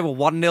Huddersfield think they were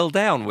 1-0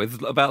 down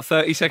with about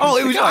 30 seconds to go? Oh,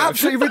 it was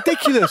absolutely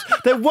ridiculous.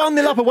 They're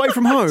 1-0 up away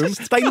from home.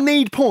 They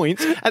need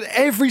points, and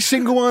every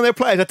single one of their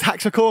players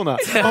attacks a corner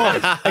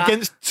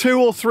against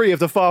 2 or 3 of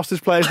the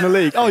fastest players in the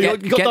league. Oh, you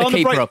got done on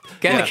the break.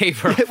 Get the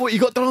keeper up. What, you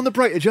got done on the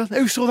break, did you?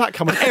 Who saw that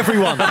coming?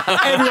 Everyone.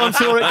 Everyone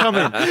saw it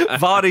coming.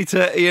 Vardy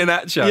to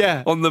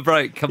Iheanacho on the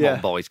break. Come on,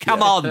 boys.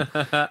 Come on.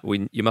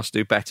 You must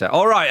do better.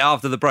 All right,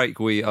 after the break,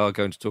 we are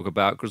going to talk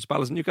about Crystal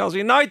Palace and Newcastle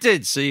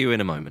United. See you in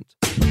a moment.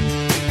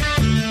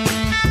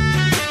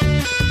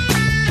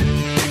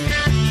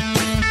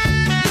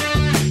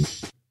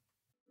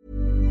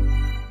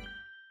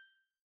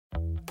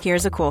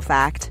 Here's a cool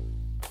fact.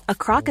 A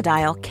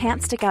crocodile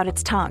can't stick out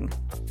its tongue.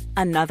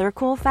 Another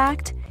cool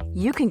fact,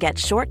 you can get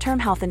short-term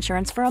health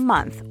insurance for a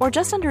month or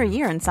just under a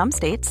year in some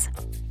states.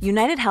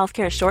 United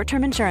Healthcare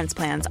short-term insurance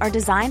plans are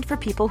designed for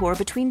people who are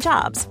between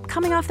jobs,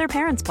 coming off their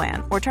parents'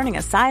 plan, or turning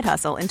a side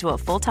hustle into a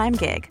full-time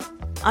gig.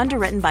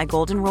 Underwritten by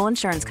Golden Rule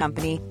Insurance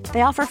Company,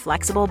 they offer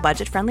flexible,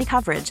 budget-friendly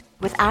coverage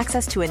with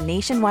access to a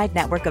nationwide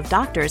network of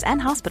doctors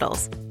and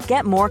hospitals.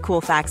 Get more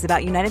cool facts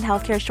about United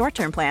Healthcare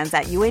short-term plans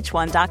at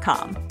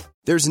uh1.com.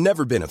 There's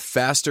never been a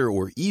faster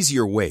or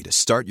easier way to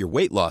start your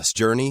weight loss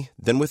journey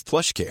than with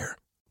PlushCare.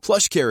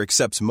 PlushCare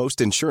accepts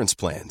most insurance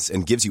plans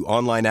and gives you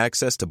online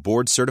access to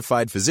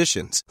board-certified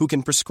physicians who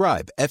can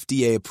prescribe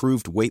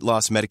FDA-approved weight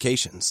loss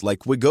medications like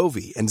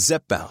Wegovy and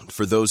Zepbound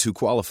for those who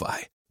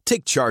qualify.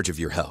 Take charge of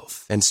your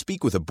health and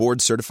speak with a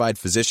board-certified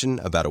physician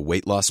about a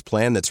weight loss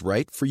plan that's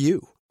right for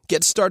you.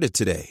 Get started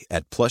today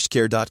at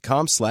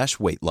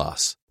plushcare.com/weight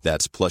loss.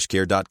 That's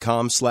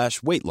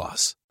plushcare.com/weight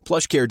loss.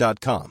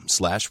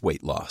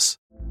 plushcare.com/weight loss.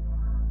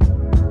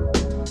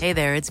 Hey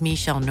there, it's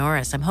Michelle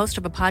Norris. I'm host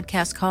of a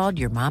podcast called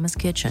Your Mama's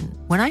Kitchen.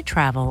 When I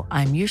travel,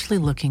 I'm usually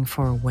looking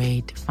for a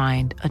way to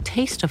find a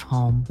taste of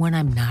home when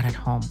I'm not at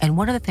home. And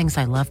one of the things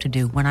I love to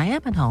do when I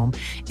am at home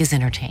is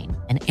entertain.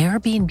 And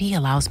Airbnb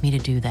allows me to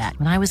do that.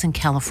 When I was in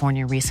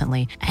California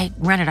recently, I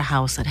rented a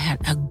house that had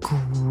a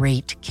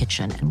great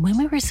kitchen. And when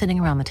we were sitting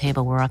around the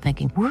table, we're all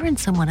thinking, we're in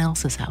someone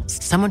else's house.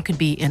 Someone could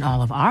be in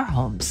all of our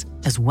homes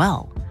as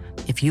well.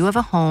 If you have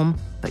a home,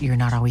 but you're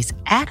not always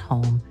at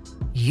home,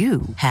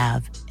 you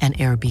have an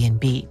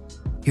Airbnb.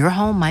 Your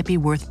home might be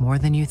worth more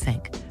than you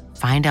think.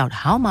 Find out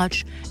how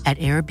much at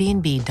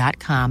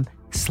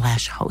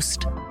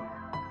airbnb.com/host.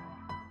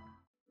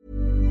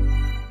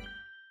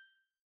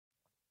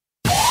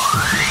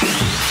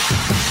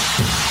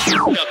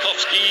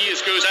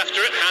 Bialkowski goes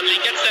after it. Hanley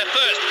gets there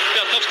first.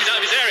 Bialkowski's out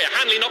of his area.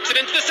 Hanley knocks it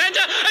into the centre.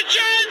 A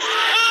chance!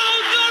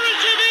 Oh,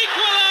 Norwich have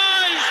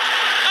equalised!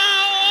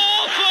 How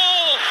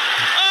awful!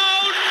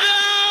 Oh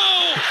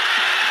no!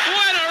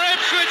 When are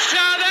Ipswich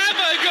Town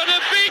ever going to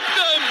beat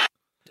them?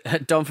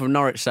 Don from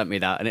Norwich sent me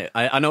that, and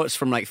I know it's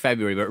from like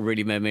February, but it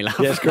really made me laugh.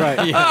 Yeah, it's great.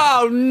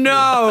 Oh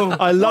no!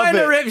 I love it.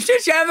 When are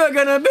Ipswich ever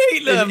going to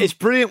beat them? It's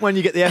brilliant when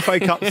you get the FA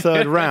Cup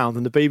third round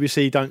and the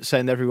BBC don't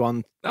send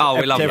everyone. Oh,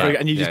 we love that.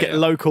 And you just get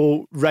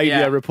local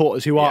radio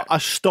reporters who are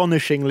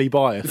astonishingly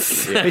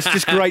biased. It's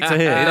just great to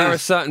hear. They're a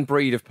certain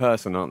breed of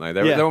person, aren't they?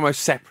 They're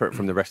almost separate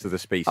from the rest of the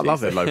species. I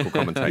love it. The local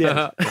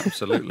commentators.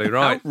 Absolutely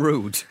right. How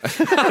rude.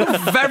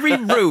 Very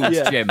rude,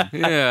 Jim.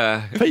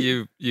 Yeah.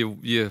 You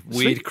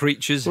weird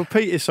creatures. Well,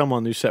 Pete is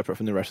someone who's separate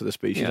from the rest of the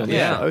species on the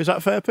show. Is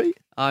that fair, Pete?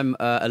 I'm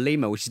a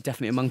lemur, which is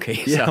definitely a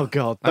monkey. Yeah, So. oh,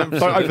 God. Don't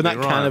open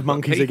that can of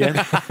monkeys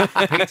again.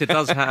 Peter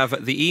does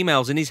have the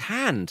emails in his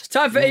hand.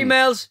 Time for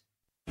emails.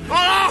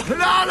 Oh, no,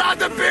 not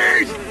the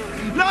bees!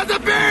 Not the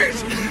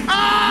bees!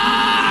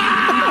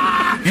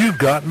 Ah! You've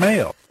got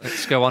mail.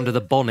 Let's go under the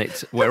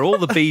bonnet where all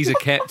the bees are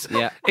kept.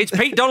 It's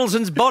Pete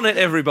Donaldson's bonnet,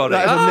 everybody.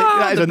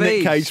 That is a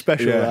Nick Cage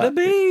special. Yeah. The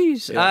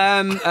bees.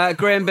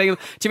 Graham Bingham.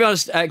 To be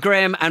honest,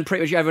 Graham and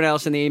pretty much everyone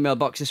else in the email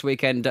box this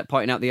weekend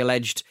pointing out the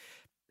alleged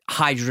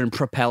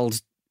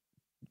hydrogen-propelled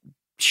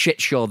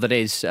shit show that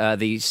is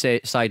the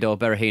Saido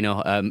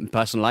Berahino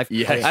personal life.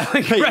 Yeah.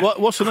 Pete,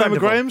 what's the name of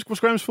Graham's? What's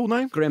Graham's full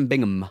name? Graham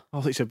Bingham. I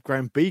thought you said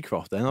Graham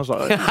Beecroft then. I was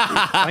like,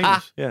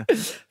 famous. Yeah.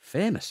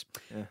 Famous.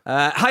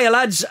 Yeah. Hiya,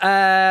 lads.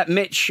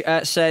 Mitch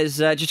says,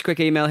 just a quick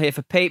email here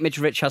for Pete. Mitch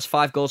Rich has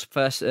 5 goals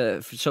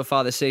so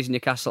far this season.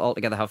 Newcastle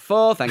altogether have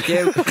 4. Thank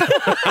you.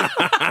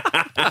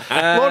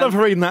 Well done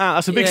for reading that out.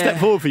 That's a big step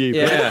forward for you.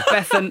 Yeah.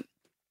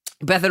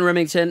 Bethan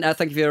Remington,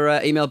 thank you for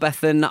your email,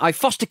 Bethan. I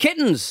foster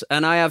kittens,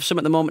 and I have some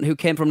at the moment who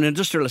came from an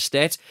industrial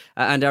estate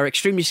and are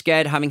extremely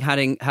scared, having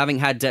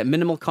had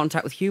minimal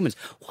contact with humans.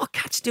 What are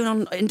cats doing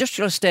on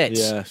industrial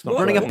estates? Yeah, it's not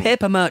running a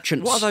paper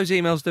merchant. What are those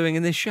emails doing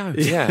in this show?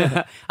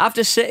 Yeah.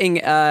 After sitting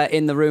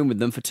in the room with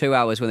them for 2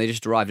 hours when they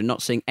just arrived and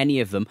not seeing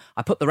any of them,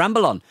 I put the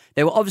ramble on.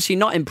 They were obviously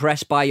not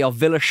impressed by your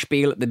villa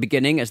spiel at the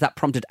beginning, as that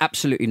prompted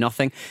absolutely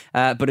nothing.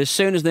 But as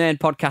soon as the main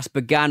podcast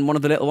began, one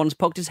of the little ones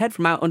poked his head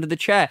from out under the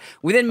chair.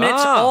 Within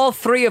minutes, all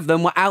 3 of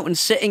them were out and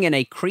sitting in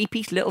a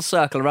creepy little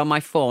circle around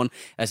my phone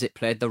as it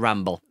played the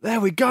ramble.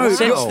 There we go.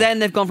 Since then,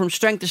 they've gone from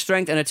strength to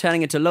strength and are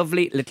turning into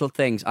lovely little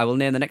things. I will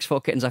name the next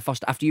 4 kittens I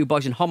foster after you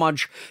boys in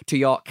homage to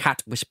your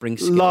cat whispering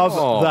skills.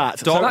 Love that.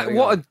 So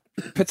what a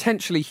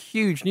potentially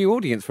huge new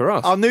audience for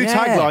us. Our new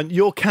tagline,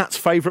 your cat's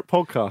favourite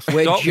podcast.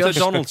 Dr.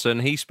 Donaldson,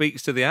 he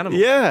speaks to the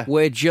animals. Yeah.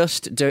 We're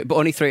just doing, but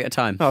only 3 at a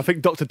time. I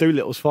think Dr.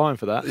 Doolittle's fine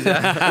for that.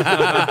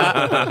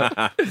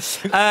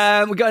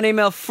 We got an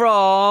email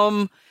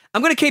from...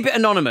 I'm going to keep it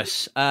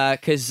anonymous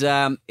because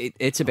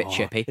it's a bit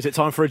chippy. Is it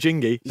time for a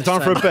jingy? Is it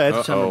time for a bed?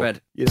 It's time for a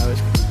bed. You know,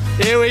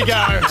 here we go.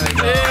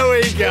 Here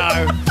we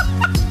go.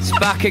 It's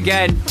back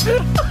again.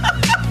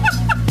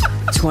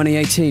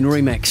 2018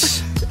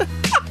 remix.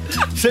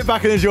 Sit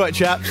back and enjoy it,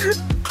 chaps.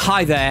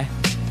 Hi there.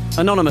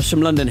 Anonymous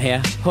from London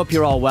here. Hope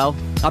you're all well.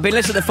 I've been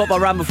listening to the Football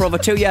Ramble for over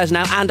 2 years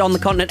now and on the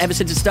continent ever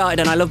since it started,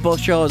 and I love both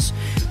shows.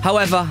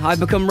 However, I've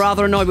become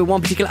rather annoyed with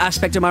one particular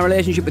aspect of my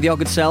relationship with your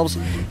good selves,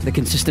 the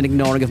consistent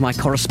ignoring of my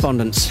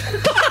correspondence.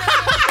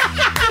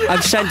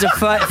 I've sent a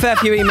fair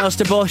few emails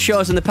to both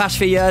shows in the past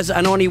few years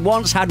and only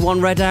once had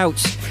one read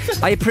out.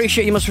 I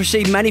appreciate you must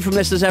receive many from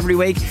listeners every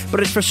week,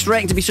 but it's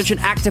frustrating to be such an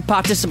active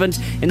participant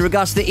in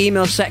regards to the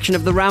email section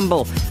of the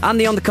Ramble and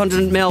the On the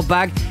Continent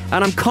mailbag,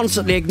 and I'm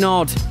constantly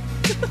ignored.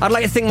 I'd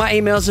like to think my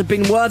emails have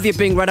been worthy of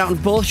being read out on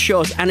both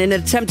shows, and in an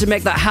attempt to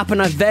make that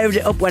happen, I've varied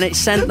it up when it's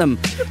sent them.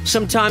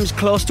 Sometimes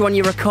close to when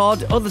you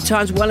record, other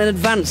times well in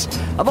advance.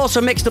 I've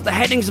also mixed up the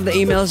headings of the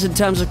emails in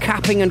terms of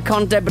capping and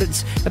content, but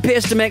it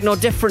appears to make no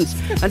difference.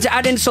 And to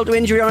add insult to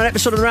injury, on an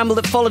episode of The Ramble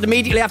that followed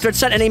immediately after I'd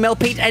sent an email,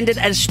 Pete ended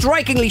a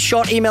strikingly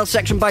short email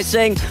section by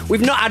saying, "We've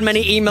not had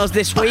many emails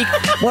this week.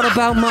 What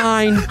about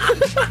mine?"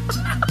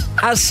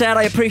 As said,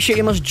 I appreciate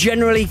you must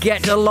generally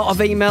get a lot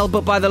of email,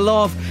 but by the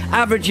law of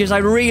averages, I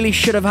really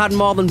should have had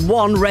more than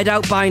one read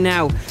out by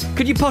now.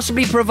 Could you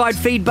possibly provide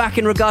feedback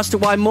in regards to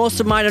why most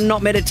of mine have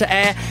not made it to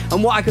air,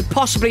 and what I could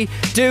possibly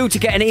do to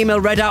get an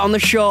email read out on the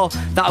show?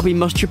 That'll be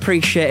much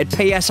appreciated.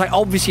 P.S. I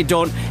obviously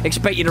don't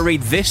expect you to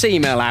read this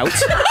email out.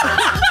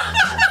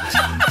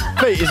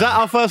 Pete, is that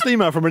our first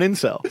email from an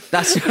incel?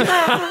 That's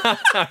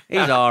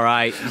he's all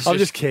right. I'm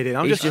just kidding.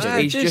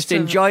 He's just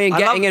enjoying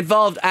getting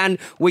involved, and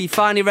we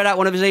finally read out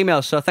one of his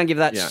emails. So thank you for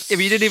that. Yeah, but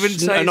you didn't even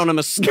say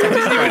anonymous. You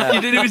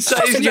didn't even say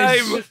his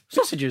name.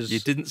 Sausages. You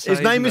didn't say his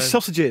name is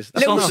Sausages.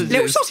 Little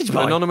sausage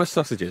boy. Anonymous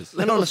sausages.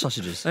 Anonymous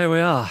sausages. There we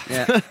are.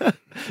 Yeah.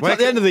 It's at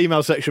the end of the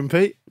email section,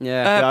 Pete.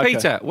 Yeah. Okay.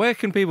 Peter, where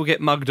can people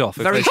get mugged off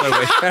if they so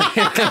wish?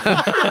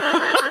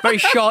 Very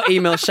short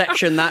email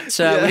section that we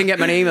didn't get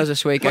many emails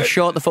this week.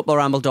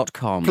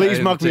 shortthefootballramble.com. Please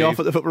mug me off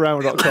at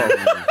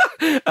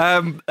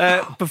thefootballramble.com.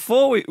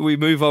 Before we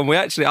move on,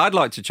 I'd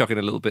like to chuck in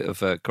a little bit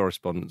of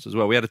correspondence as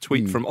well. We had a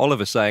tweet from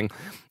Oliver saying,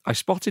 "I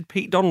spotted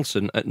Pete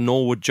Donaldson at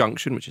Norwood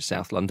Junction, which is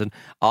South London,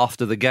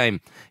 after the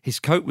game. His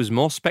coat was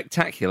more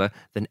spectacular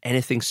than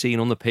anything seen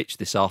on the pitch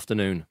this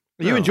afternoon."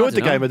 You enjoyed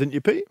the game, didn't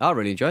you, Pete? I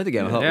really enjoyed the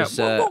game. I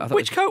thought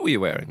which coat were you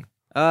wearing?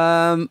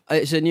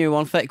 It's a new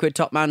one, £30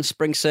 Top Man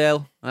spring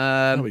sale.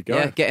 There we go.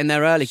 Yeah, get in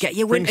there early. Get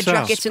your winter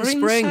jackets in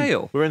spring.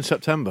 Sale? We're in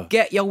September.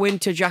 Get your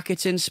winter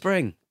jackets in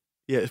spring.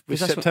 Yeah,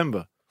 it's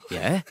September.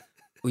 Yeah.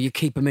 Well, you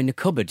keep them in the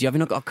cupboard. You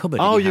haven't got a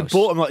cupboard. Oh, in your you house?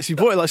 bought them like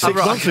 6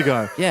 months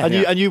ago. Yeah.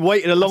 And you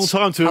waited a long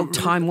time to how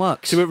time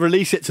works. to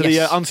release it to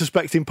the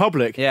unsuspecting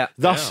public. Yeah.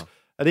 Thus,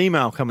 an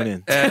email coming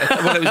in.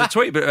 Well, it was a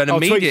tweet, but an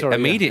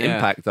immediate yeah.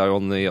 impact though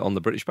on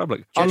the British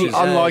public.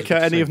 Unlike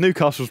any of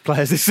Newcastle's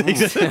players this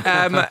season.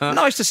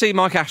 Nice to see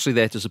Mike Ashley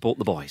there to support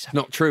the boys.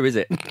 Not true, is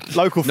it?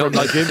 Local for him,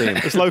 Jim.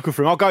 It's local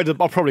for him. I'll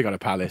probably go to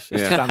Palace.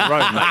 It's down the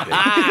road, maybe.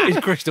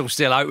 Is Crystal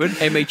still open?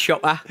 Amy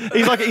Chopper.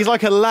 He's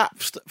like a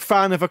lapsed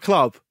fan of a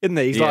club, isn't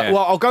he? He's like,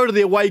 well, I'll go to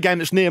the away game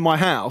that's near my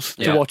house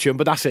to watch him,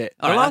 but that's it.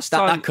 All right,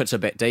 that cuts a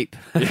bit deep.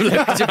 To be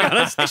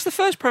honest. It's the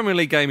first Premier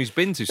League game he's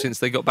been to since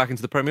they got back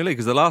into the Premier League,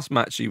 because the last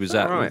match he was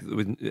at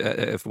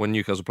when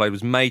Newcastle played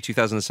was May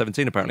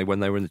 2017, apparently,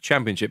 when they were in the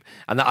Championship,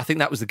 and I think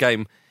that was the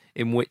game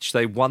in which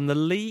they won the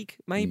league,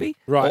 maybe?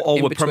 Right.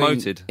 Or were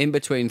promoted. In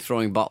between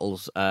throwing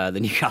bottles, the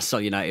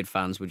Newcastle United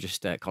fans were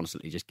just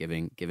constantly just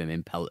giving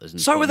him pelters.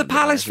 And So were the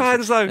Palace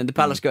fans, though. And the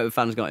Palace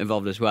fans got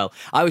involved as well.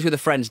 I was with a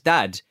friend's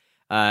dad,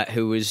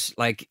 who was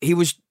like,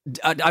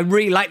 I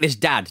really like this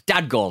dad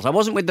goals. I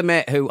wasn't with the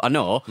mate who I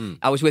know.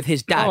 I was with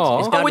his dad. Oh,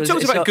 His dad we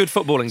talked about good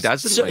footballing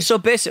dads, didn't we? So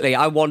basically,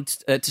 I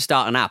want to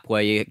start an app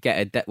where you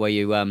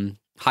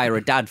hire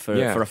a dad for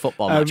a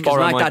football match.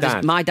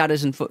 Because my dad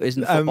isn't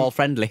football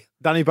friendly.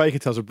 Danny Baker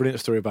tells a brilliant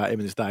story about him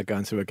and his dad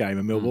going to a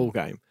Millwall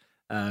game.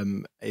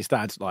 His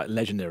dad's like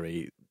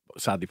legendary.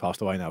 Sadly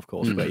passed away now, of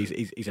course, but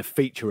he's a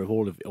feature of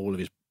all of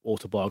his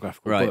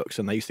autobiographical books,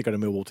 and they used to go to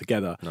Millwall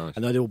together. Nice.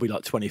 And they'd all be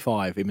like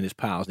 25, him and his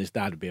pals, and his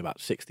dad would be about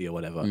 60 or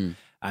whatever.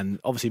 And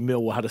obviously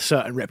Millwall had a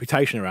certain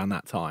reputation around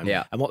that time.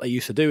 Yeah. And what they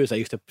used to do is they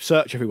used to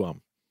search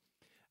everyone.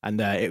 And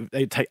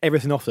they'd take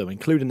everything off them,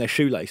 including their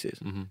shoelaces,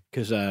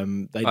 because they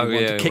didn't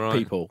want to kick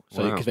people.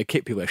 So because they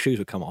kicked people, their shoes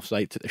would come off. So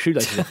they took the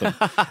shoelaces off them.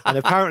 And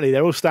apparently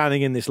they're all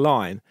standing in this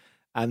line,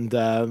 and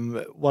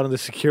one of the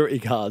security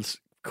guards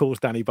calls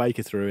Danny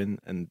Baker through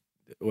and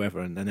whoever,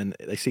 and then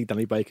they see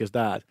Danny Baker's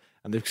dad,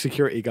 and the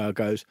security guard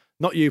goes,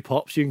 "Not you,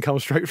 Pops. You can come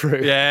straight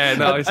through." Yeah,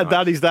 no. And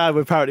Danny's dad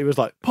apparently was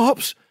like,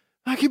 "Pops.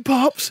 Fucking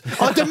Pops,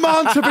 I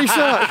demand to be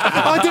searched.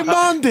 I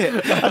demand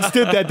it." And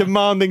stood there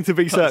demanding to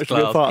be searched to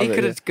be a part of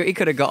it. He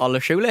could have got all the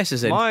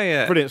shoelaces in.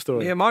 Brilliant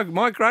story. Yeah,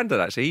 my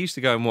granddad actually, he used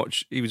to go and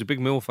watch. He was a big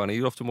Mill fan.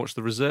 He'd often watch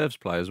the reserves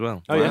play as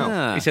well. Oh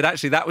yeah. He said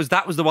actually that was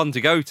the one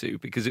to go to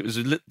because it was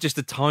just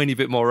a tiny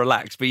bit more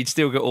relaxed, but you'd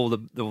still get all the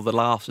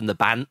laughs and the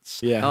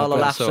bants. Yeah, all the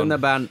laughs and the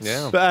bants.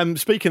 Yeah. But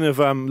speaking of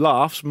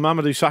laughs,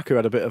 Mamadou Sakho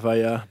had a bit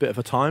of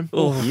a time.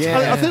 Oh,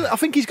 yeah. I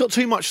think he's got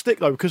too much stick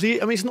though, because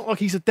it's not like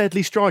he's a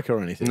deadly striker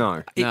or anything. No.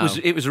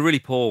 It was a really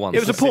poor one. It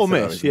was a poor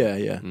miss.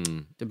 Yeah.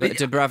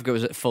 Dubravka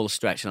was at full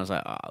stretch, and I was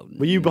like, "Oh."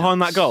 Were you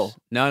behind that goal?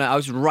 No, I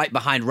was right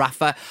behind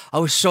Rafa. I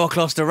was so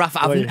close to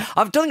Rafa. I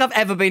don't think I've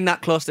ever been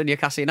that close to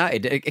Newcastle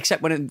United,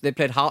 except when they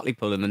played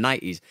Hartlepool in the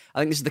 90s.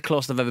 I think this is the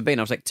closest I've ever been.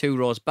 I was like 2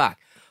 rows back.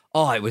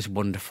 Oh, it was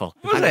wonderful.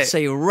 I could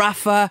see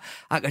Rafa.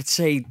 I could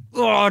see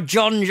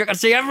John. I could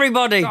see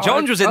everybody.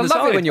 John was in the side. I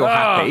love it when you're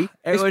happy.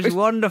 It was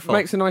wonderful.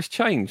 Makes a nice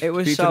change. It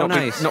was for you to so not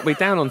nice. Not be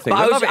down on things.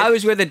 But I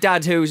was with a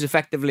dad who was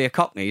effectively a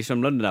Cockney. He's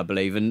from London, I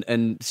believe,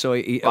 and so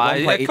at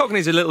one point,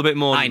 Cockney's a little bit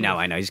more. I know.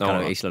 He's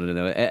kind of East London.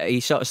 Though. He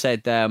sort of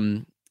said,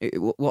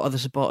 "What are the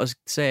supporters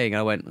saying?"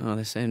 I went, "Oh,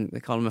 they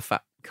call him a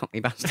fat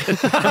Cockney bastard."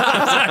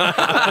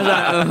 I was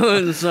like,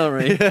 "Oh,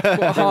 sorry." What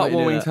a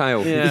heartwarming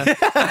tale. Yeah.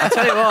 I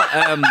tell you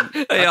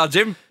what, There you are,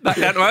 Jim. Back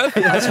down to earth.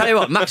 I tell you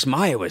what, Max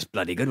Meyer was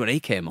bloody good when he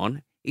came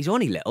on. He's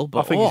only little, but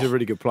I think he's a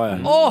really good player.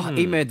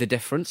 he made the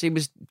difference. He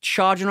was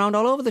charging around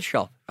all over the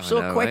shop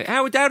so quick.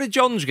 How did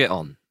Johns get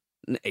on?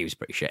 He was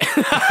pretty shit.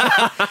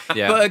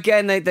 Yeah. But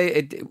again,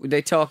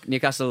 they talk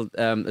Newcastle.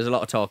 There's a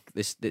lot of talk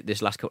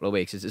this last couple of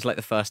weeks. It's like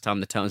the first time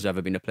the terms have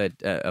ever been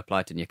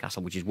applied to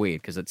Newcastle, which is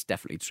weird because it's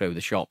definitely true.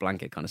 The short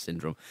blanket kind of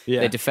syndrome. Yeah.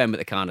 They defend but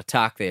they can't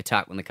attack. They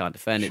attack when they can't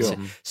defend. Sure.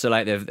 So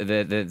like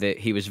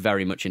he was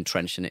very much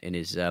entrenched in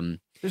his.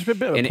 It's a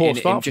bit of a poor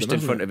start just for them,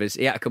 in front isn't of his.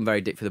 He had to come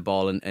very deep for the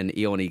ball, and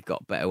he only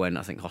got better when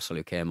I think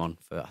Hosselu came on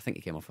for. I think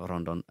he came on for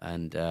Rondon,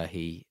 and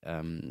he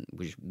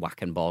was just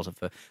whacking balls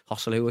for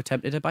Hosselu, who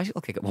attempted a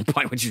bicycle kick at one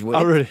point, which is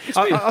weird. Oh really?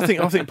 I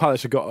think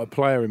Palace have got a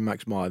player in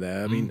Max Meyer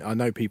there. I mean, I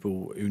know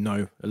people who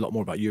know a lot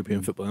more about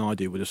European football than I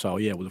do would have said, "Oh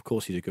yeah, well of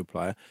course he's a good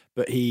player,"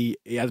 but he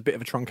had a bit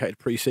of a truncated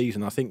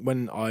pre-season. I think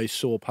when I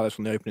saw Palace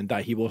on the opening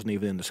day, he wasn't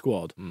even in the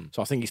squad,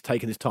 so I think he's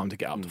taken his time to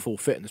get up to full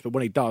fitness. But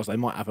when he does, they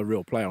might have a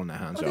real player on their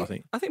hands. I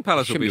think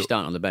Palace Should will be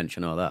starting on the bench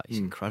and all that. He's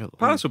incredible.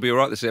 Palace will be all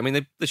right this year. I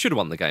mean, they should have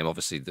won the game.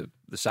 Obviously, the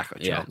Sakho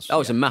chance. That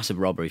was a massive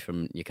robbery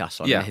from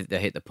Newcastle. Yeah. They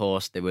hit the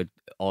post. They were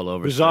all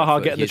over. Was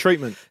Zaha getting the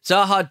treatment?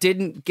 Zaha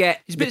didn't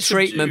get the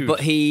treatment, but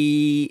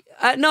he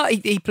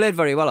played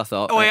very well. I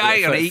thought.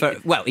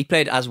 He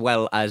played as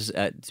well as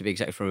to be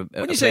exact from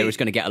a player who's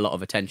going to get a lot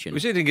of attention.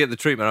 We didn't get the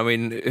treatment. I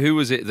mean, who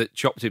was it that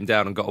chopped him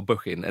down and got a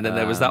booking? And then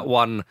there was that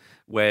one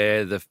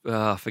where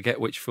I forget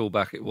which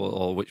fullback it was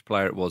or which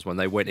player it was when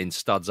they went in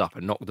studs up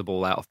and knocked the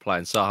ball out of play.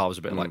 And Zaha was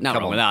a bit like,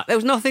 nothing wrong with that. There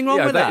was nothing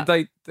wrong with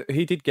that.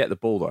 He did get the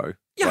ball though.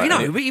 Yeah, I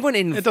know, but he went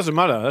in. It doesn't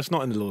matter. That's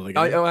not in the law of the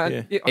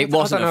game. It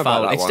wasn't a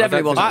foul. It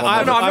definitely wasn't.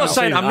 I'm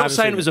not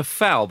saying it was a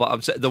foul, but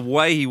I'm saying the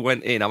way he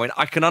went in. I mean,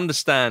 I can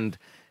understand.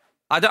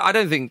 I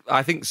think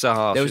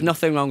Zaha. There was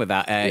nothing wrong with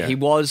that. He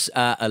was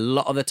a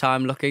lot of the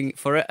time looking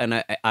for it,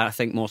 and I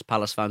think most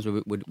Palace fans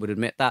would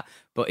admit that.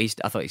 But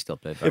I thought he still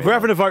played very If we're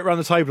having a vote around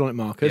the table on it,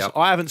 Marcus,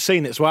 I haven't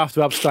seen it, so I have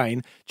to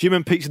abstain. Jim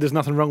and Pete said there's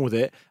nothing wrong with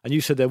it, and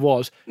you said there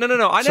was. No.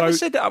 I never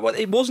said that.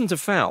 It wasn't a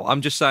foul.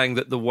 I'm just saying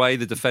that the way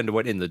the defender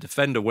went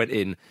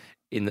in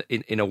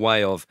a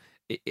way of,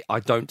 I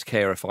don't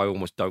care if I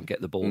almost don't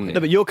get the ball here. No,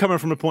 but you're coming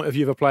from a point of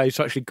view of a player who's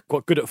actually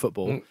quite good at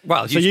football.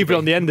 Well, so you've been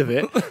on the end of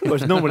it,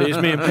 whereas normally it's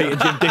me and Pete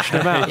and Jim dishing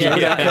them out.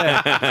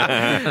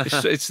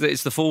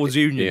 It's the forwards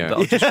union that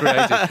I've just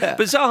created.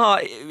 But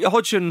Zaha,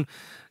 Hodgson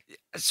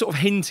sort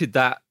of hinted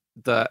that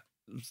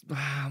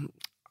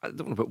I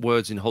don't want to put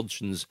words in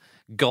Hodgson's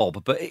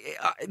gob, but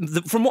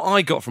from what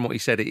I got from what he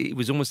said, it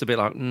was almost a bit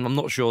like, I'm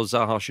not sure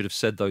Zaha should have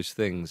said those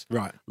things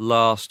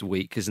last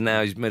week, because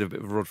now he's made a bit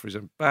of a rod for his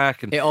own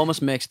back. And it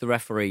almost makes the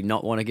referee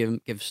not want to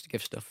give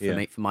stuff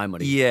for my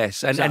money.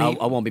 Yes, and I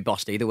won't be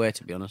bossed either way,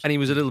 to be honest. And he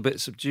was a little bit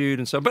subdued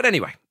and so on. But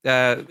anyway,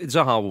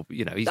 Zaha will,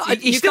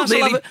 he's still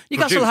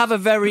Newcastle have a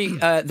very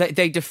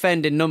they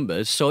defend in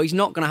numbers, so he's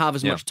not going to have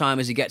as much time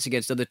as he gets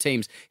against other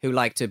teams who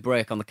like to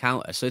break on the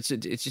counter. So it's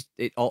just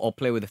or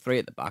play with the three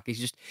at the back. He's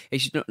just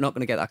not going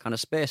to get that kind of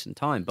space and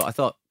time. But I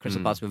thought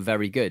Crystal Palace were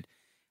very good,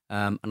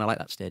 and I like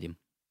that stadium.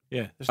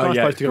 Yeah, it's a nice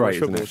place to go watch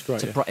football. It's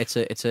great.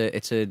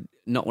 It's a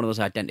not one of those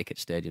identikit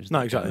stadiums.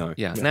 No, exactly. No.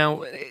 Yeah.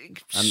 Now,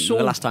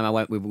 the last time I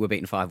went, we were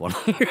beaten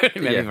 5-1.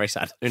 It made me very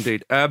sad.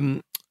 Indeed.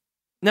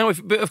 Now,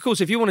 but of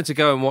course, if you wanted to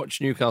go and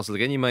watch Newcastle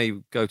again, you may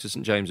go to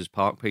St James's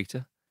Park,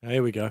 Peter.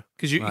 Here we go.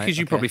 Because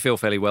you probably feel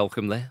fairly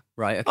welcome there.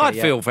 Right, okay, I'd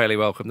feel fairly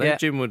welcome there. Yeah.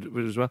 Jim would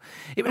as well.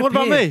 What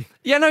about me?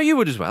 Yeah, no, you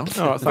would as well.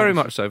 Right, very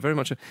much so, very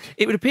much so.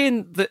 It would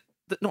appear that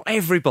not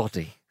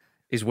everybody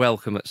is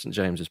welcome at St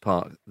James's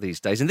Park these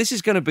days. And this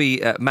is going to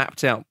be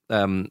mapped out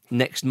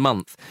next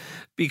month,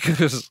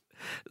 because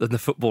the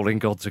footballing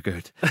gods are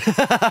good.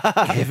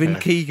 Kevin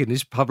Keegan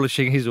is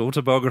publishing his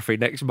autobiography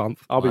next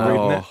month. I'll be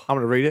reading it. I'm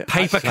going to read it.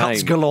 Paper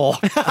cuts galore.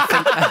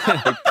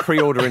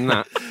 Pre-ordering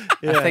that.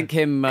 Yeah. I think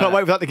him... Can't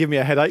wait for that to give me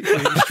a headache.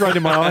 Straight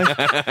in my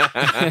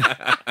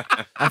eye.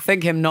 I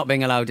think him not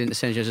being allowed into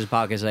St James's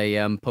Park is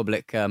a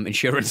public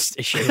insurance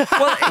issue.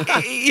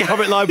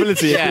 Public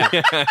liability. Yeah.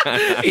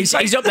 He's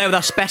up there with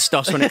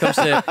asbestos when it comes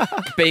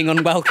to being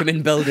unwelcome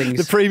in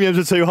buildings. The premiums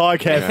are too high,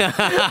 Kev.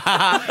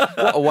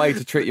 What a way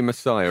to treat your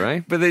Messiah,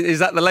 eh? But is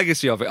that the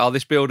legacy of it? Oh,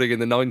 this building in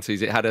the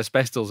 90s, it had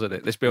asbestos in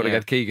it. This building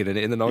had Keegan in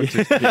it in the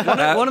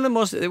 90s.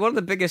 One of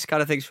the biggest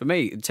kind of things for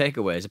me,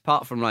 takeaways,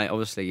 apart from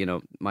obviously,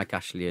 Mike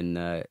Ashley and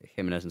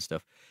Jimenez and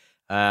stuff.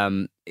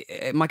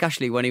 Mike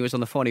Ashley, when he was on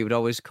the phone, he would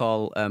always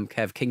call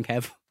Kev King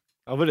Kev.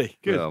 Oh, would he?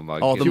 Good. Oh, my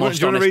God. The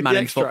most honest man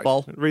in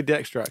football. Read the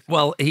extract.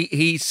 Well,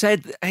 he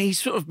said he's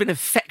sort of been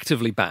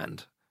effectively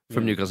banned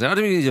from Newcastle. I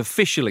don't think he's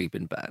officially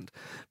been banned,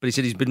 but he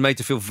said he's been made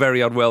to feel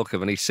very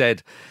unwelcome. And he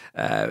said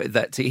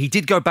that he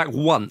did go back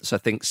once, I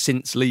think,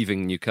 since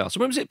leaving Newcastle.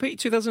 When was it, Pete?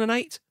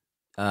 2008?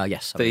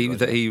 Yes.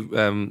 That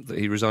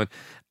he resigned.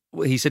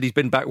 He said he's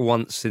been back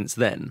once since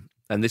then.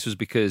 And this was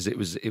because it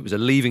was a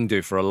leaving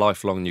do for a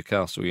lifelong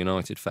Newcastle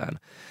United fan.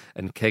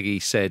 And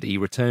Keggy said he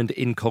returned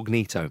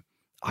incognito.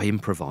 I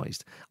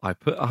improvised. I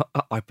put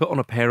on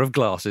a pair of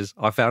glasses.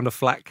 I found a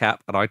flat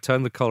cap, and I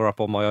turned the collar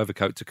up on my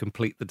overcoat to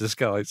complete the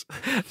disguise.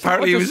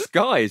 Apparently, he was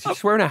disguise.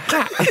 He's wearing a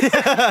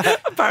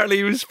hat. Apparently,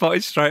 he was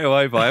spotted straight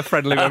away by a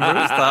friendly member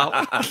of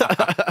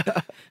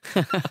staff.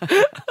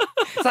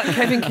 It's like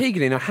Kevin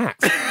Keegan in a hat.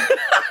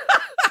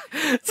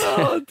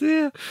 Oh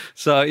dear.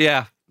 So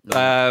yeah.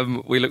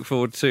 We look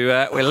forward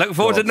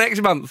to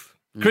next month.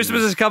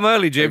 Christmas has come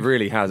early, Jim. It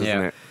really has,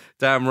 hasn't it?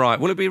 Damn right.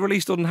 Will it be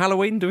released on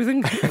Halloween, do we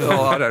think?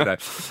 Oh, I don't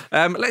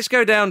know. Let's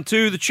go down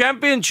to the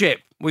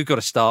Championship. We've got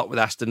to start with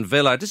Aston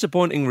Villa.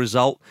 Disappointing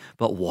result,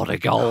 but what a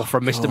goal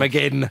from Mr.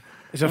 McGinn.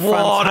 It's a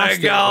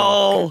fantastic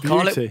goal.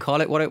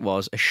 Call it what it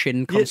was, a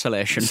shin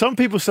consolation. Some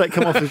people say it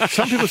come off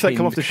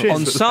the shin.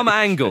 On some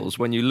angles,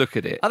 when you look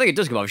at it. I think it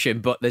does come off the shin,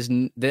 but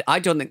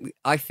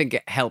I think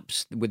it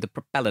helps with the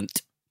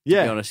propellant. To be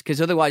honest,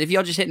 because otherwise, if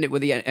you're just hitting it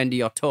with the end of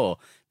your toe,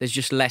 there's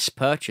just less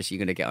purchase you're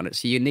going to get on it.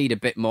 So you need a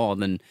bit more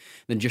than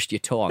just your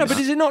toe. No, but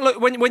does it not look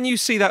when you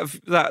see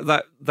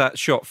that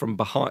shot from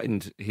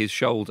behind his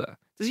shoulder?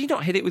 Does he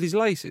not hit it with his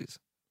laces?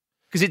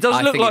 Because it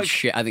does look like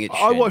shit. I think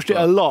it's. I watched it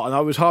a lot, and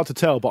it was hard to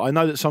tell. But I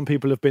know that some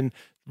people have been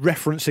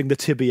referencing the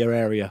tibia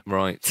area.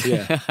 Right.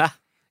 Yeah.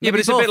 Yeah, but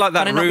it's a bit like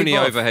that Rooney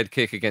overhead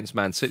kick against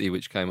Man City,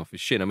 which came off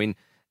his shin. I mean,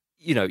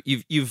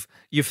 you've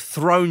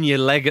thrown your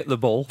leg at the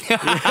ball,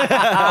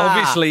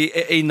 obviously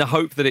in the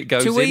hope that it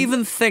goes in. To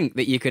even think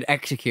that you could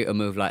execute a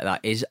move like that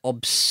is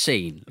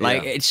obscene.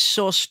 Like, it's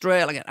so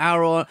straight, like an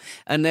arrow,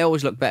 and they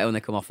always look better when they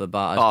come off the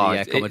bar,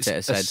 as the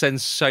commentator said. A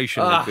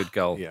sensationally good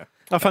goal. Yeah.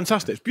 Oh,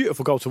 fantastic. It's a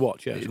beautiful goal to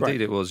watch. Yeah,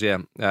 Indeed it was, yeah.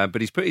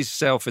 But he's put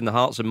himself in the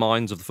hearts and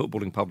minds of the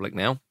footballing public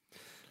now,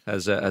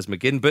 as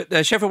McGinn.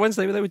 But Sheffield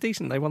Wednesday, they were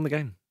decent. They won the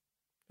game.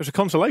 It was a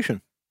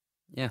consolation.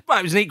 Yeah. Well,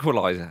 it was an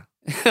equaliser.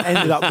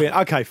 Ended up being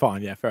okay,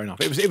 fine, yeah, fair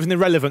enough. It was an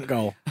irrelevant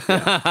goal.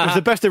 Yeah. It was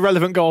the best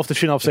irrelevant goal off the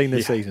shin I've seen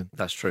this season.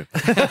 That's true.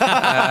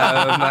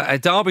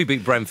 Derby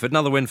beat Brentford,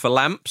 another win for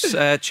Lamps.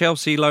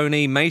 Chelsea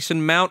loanee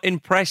Mason Mount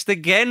impressed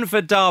again for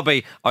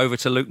Derby. Over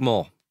to Luke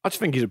Moore. I just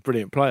think he's a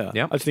brilliant player.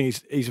 Yeah. I just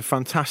think he's a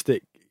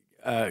fantastic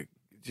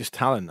just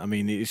talent. I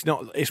mean,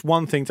 it's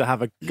one thing to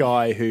have a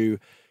guy who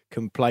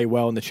can play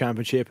well in the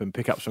Championship and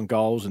pick up some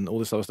goals and all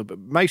this other stuff. But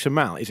Mason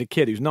Mount is a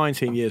kid who's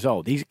 19 years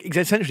old. He's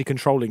essentially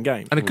controlling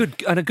games and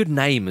a good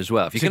name as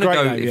well. If you're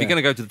going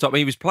to go to the top,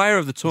 he was player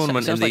of the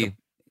tournament.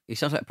 He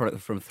sounds like a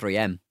product from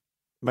 3M.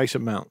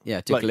 Mason Mount.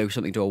 Yeah, to glue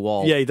something to a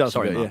wall. Yeah, he does.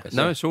 Sorry, Yeah. Marcus.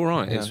 No, it's all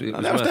right. Yeah. It was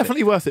That was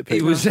definitely worth it.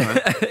 He was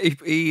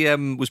he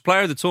was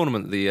player of the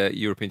tournament at the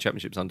European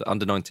Championships,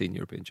 under 19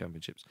 European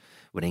Championships,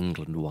 when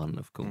England won,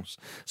 of course.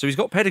 So he's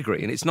got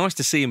pedigree, and it's nice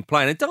to see him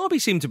play. And Derby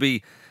seem to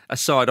be a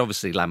side,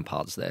 obviously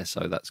Lampard's there,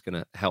 so that's going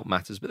to help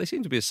matters, but they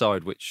seem to be a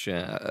side which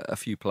a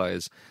few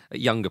players,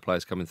 younger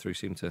players coming through,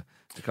 seem to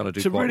kind of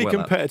do quite well. It's a really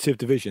competitive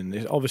division.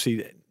 There's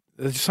obviously,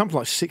 there's something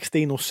like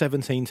 16 or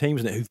 17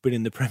 teams in it who've been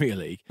in the Premier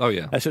League. Oh,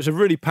 yeah. So it's a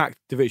really packed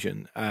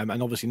division,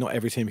 and obviously not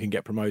every team can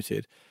get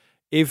promoted.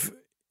 If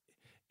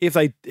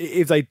they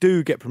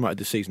do get promoted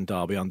this season,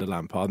 Derby under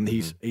Lampard, and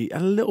he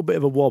had a little bit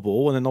of a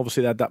wobble, and then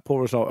obviously they had that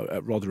poor result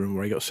at Rotherham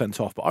where he got sent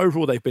off. But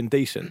overall, they've been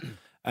decent.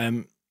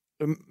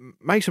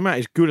 Mason Mount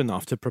is good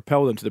enough to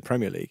propel them to the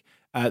Premier League.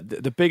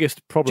 The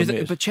biggest problem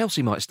is, but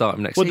Chelsea might start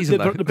him next season.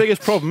 The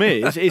biggest problem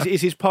is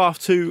his path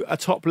to a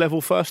top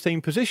level first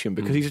team position,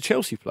 because he's a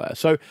Chelsea player.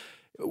 So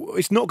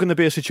it's not going to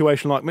be a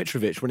situation like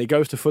Mitrovic when he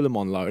goes to Fulham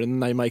on loan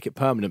and they make it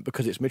permanent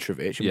because it's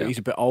Mitrovic. Yeah. He's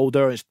a bit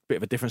older and it's a bit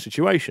of a different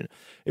situation.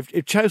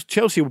 If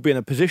Chelsea will be in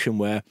a position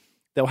where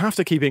they'll have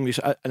to keep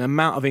an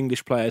amount of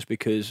English players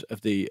because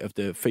of the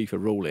FIFA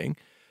ruling,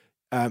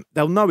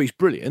 they'll know he's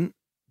brilliant,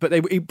 but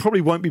he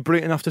probably won't be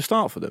brilliant enough to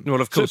start for them.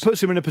 Well, of course. So it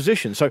puts him in a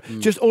position. So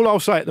just all I'll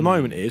say at the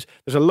moment is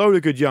there's a load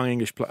of good young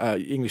English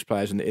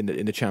players in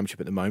the Championship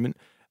at the moment.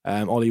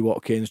 Ollie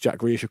Watkins, Jack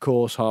Grealish, of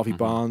course, Harvey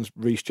Barnes,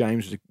 Reece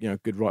James is a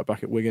good right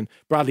back at Wigan.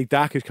 Bradley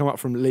Dack has come up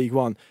from League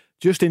One.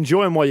 Just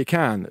enjoy him while you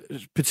can,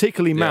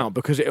 particularly Mount,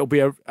 because it'll be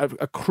a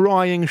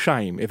crying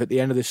shame if at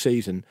the end of this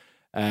season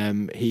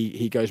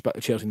he goes back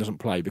to Chelsea and doesn't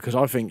play, because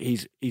I think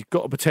he's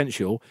got a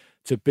potential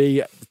to be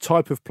the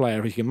type of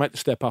player who can make the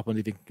step up, and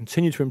if he can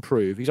continue to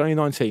improve, he's only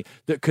 19,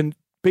 that can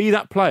be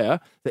that player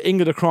that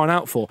England are crying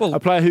out for. A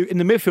player who in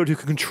the midfield who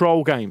can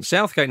control games.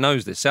 Southgate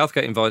knows this.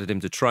 Southgate invited him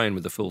to train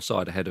with the full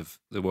side ahead of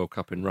the World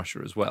Cup in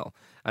Russia as well.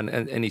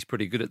 And he's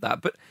pretty good at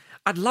that. But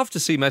I'd love to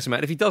see Mason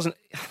Mount. If he doesn't,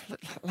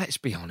 let's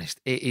be honest,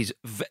 it is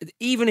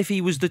even if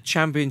he was the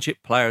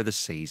Championship player of the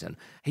season,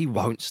 he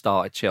won't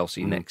start at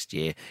Chelsea next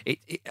year.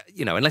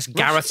 Unless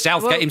Gareth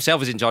Southgate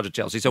himself is in charge of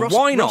Chelsea. So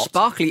why not? Ross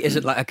Barkley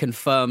isn't like a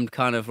confirmed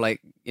kind of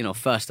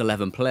first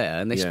 11 player,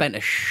 and they spent a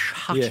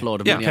shitload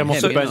of money on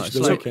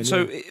him.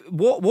 So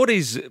what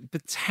is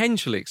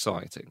potentially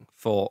exciting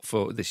for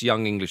this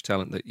young English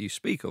talent that you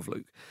speak of,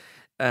 Luke,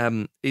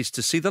 is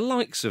to see the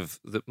likes of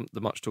the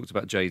much talked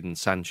about Jadon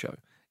Sancho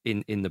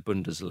in the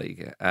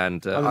Bundesliga.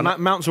 And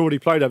Mount's already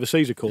played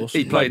overseas, of course.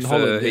 He played for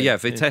Holland,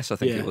 Vitesse, I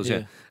think it was.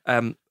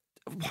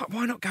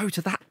 Why not go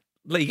to that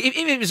league? If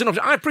it was an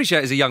option, I appreciate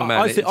it as a young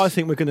man. I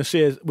think we're going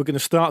to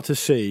start to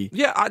see.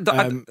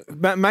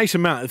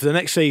 Mason Mount for the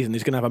next season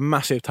is going to have a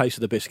massive taste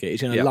of the biscuit.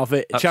 He's going to love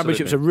it. Absolutely.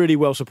 Championship's a really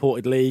well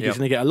supported league. He's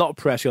going to get a lot of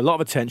press, a lot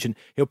of attention.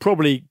 He'll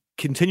probably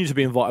continue to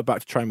be invited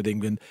back to train with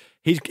England.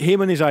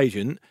 Him and his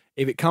agent,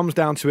 if it comes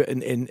down to it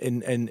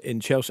in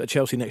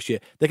Chelsea next year,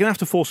 they're going to have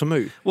to force a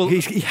move. Well,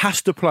 he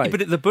has to play.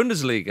 But the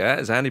Bundesliga,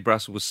 as Andy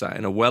Brassel was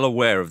saying, are well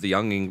aware of the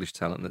young English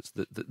talent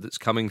that's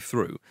coming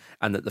through,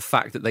 and that the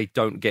fact that they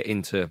don't get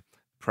into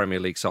Premier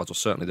League sides, or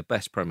certainly the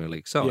best Premier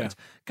League sides,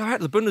 go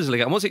out to the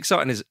Bundesliga. And what's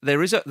exciting is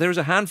there is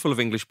a handful of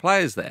English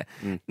players there.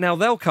 Now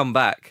they'll come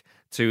back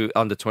to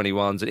under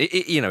 21s,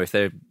 and if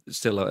they're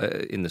still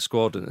in the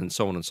squad and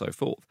so on and so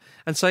forth,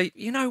 and say,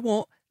 you know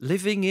what,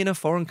 living in a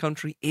foreign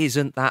country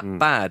isn't that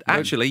bad.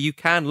 Actually, you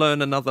can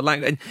learn another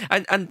language,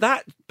 and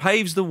that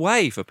paves the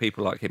way for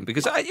people like him,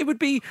 because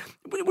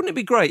wouldn't it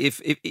be great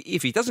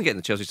if he doesn't get in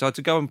the Chelsea side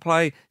to go and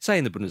play, say,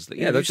 in the Bundesliga?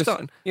 Yeah, they'll just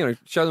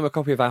show them a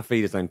copy of Auf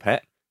Wiedersehen,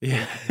 Pet.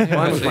 Yeah,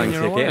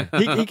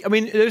 I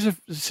mean, there's a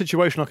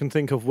situation I can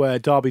think of where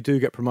Derby do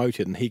get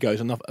promoted, and he does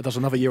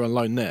another year on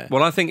loan there.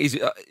 Well, I think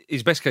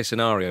his best case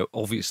scenario,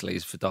 obviously,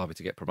 is for Derby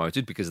to get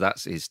promoted, because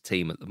that's his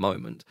team at the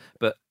moment.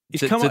 But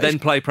to then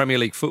play Premier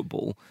League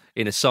football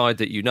in a side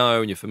that you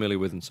know and you're familiar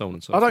with, and so on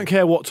and so forth. I don't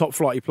care what top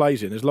flight he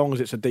plays in, as long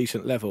as it's a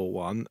decent level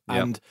one.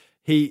 And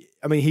he's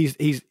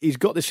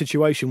got this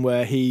situation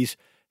where he's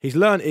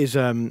learnt his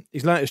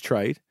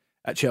trade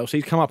at Chelsea.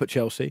 He's come up at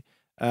Chelsea.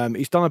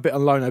 He's done a bit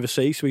on loan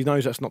overseas, so he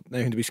knows that's not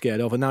anything to be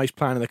scared of. And now he's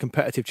playing in a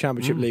competitive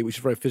Championship league, which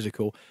is very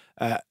physical.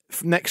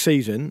 Next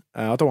season,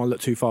 I don't want to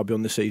look too far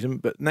beyond this season,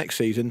 but next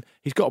season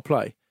he's got to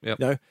play.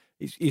 Yep.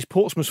 He's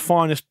Portsmouth's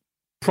finest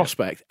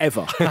prospect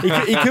ever.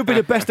 He could be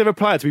the best ever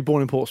player to be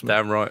born in Portsmouth.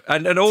 Damn right.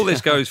 And all this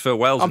goes for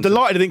Wales. I'm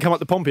delighted he didn't come up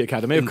the Pompey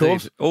Academy, of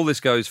course. All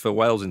this goes for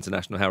Wales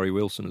international Harry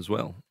Wilson as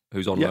well,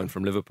 who's on loan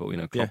from Liverpool.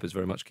 Klopp is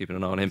very much keeping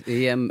an eye on him.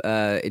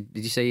 Did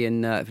you see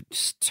in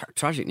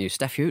tragic news,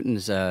 Steph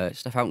Houghton's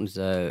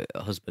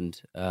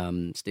husband,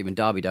 Stephen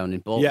Darby, down in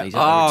Bolton? He's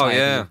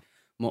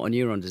motor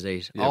neuron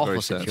disease.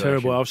 Awful situation.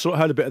 Terrible. I've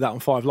heard a bit of that on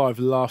 5 Live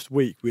last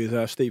week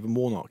with Stephen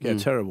Warnock. Yeah,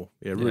 terrible.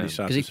 Yeah, really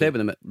sad. Because he played with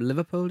them at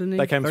Liverpool, didn't he?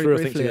 They came through,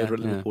 I think, together at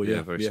Liverpool.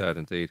 Yeah, very sad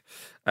indeed.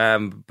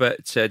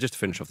 But just to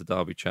finish off the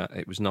Derby chat,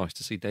 it was nice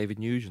to see David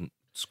Nugent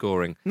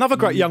scoring. Another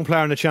great young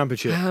player in the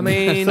Championship. I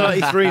mean,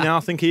 33 now,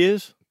 I think he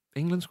is.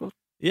 England squad?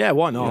 Yeah,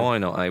 why not? Why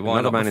not, eh?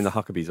 Man in the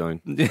Huckabee zone.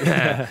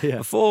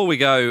 Before we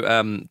go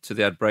to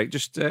the ad break,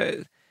 just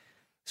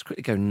Let's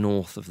quickly go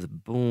north of the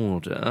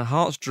border.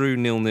 Hearts drew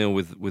 0-0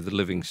 with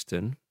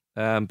Livingston,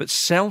 but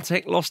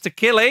Celtic lost to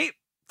Killie.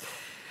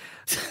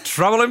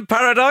 Trouble in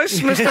paradise,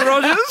 Mr.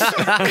 Rogers.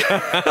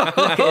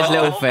 Look at his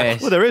little face.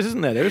 Well, there is,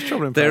 isn't there? There is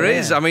trouble in There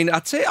paradise. is. I mean,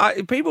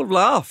 people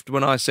laughed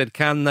when I said,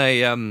 "Can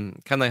they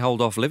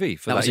hold off Livy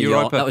for that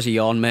Europa?" That was a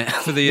yawn, mate.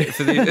 for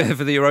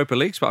the Europa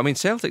League spot. I mean,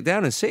 Celtic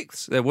down in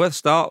 6th. They're worth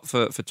start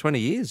for 20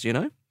 years. You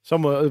know.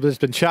 There's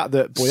been chat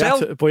that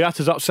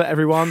Boyata's upset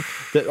everyone.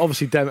 That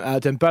obviously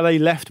Dembele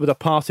left with a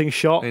parting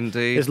shot.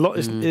 Indeed,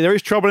 there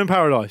is trouble in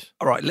paradise.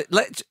 All right,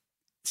 let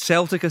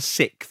Celtic are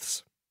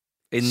 6th.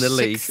 In the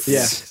league,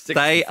 yeah.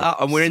 They are,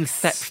 and we're in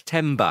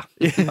September.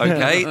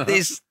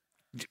 Okay,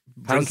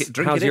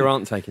 How's your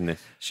aunt taking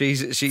this?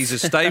 She's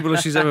as stable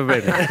as she's ever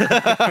been.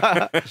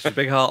 She's a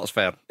big Hearts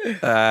fan,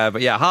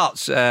 but yeah,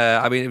 Hearts.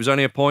 I mean, it was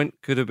only a point.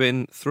 Could have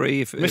been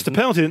 3 if missed the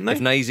penalty, didn't they?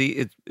 If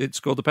Nazy it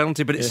scored the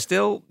penalty, but it's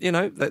still,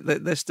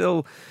 they're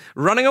still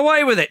running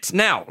away with it.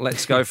 Now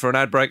let's go for an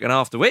ad break, and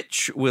after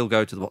which we'll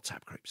go to the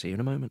WhatsApp group. See you in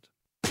a moment.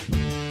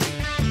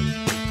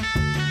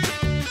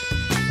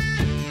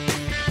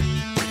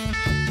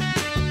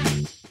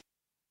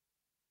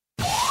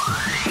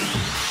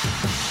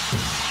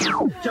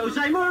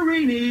 Jose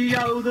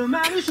Mourinho, the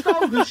man who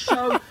stole the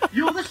show.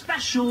 You're the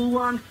special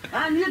one,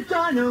 and you're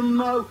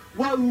dynamo.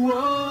 Whoa,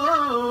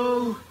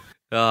 whoa.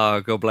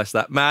 Oh, God bless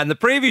that man. The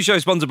preview show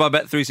sponsored by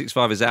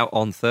Bet365 is out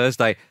on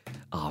Thursday.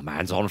 Oh,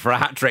 man's on for a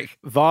hat-trick.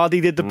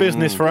 Vardy did the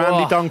business for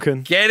Andy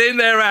Duncan. Get in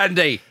there,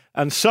 Andy.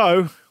 And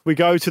so we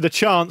go to the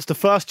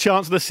first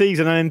chance of the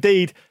season, and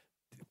indeed,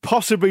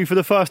 possibly for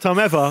the first time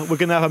ever, we're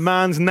going to have a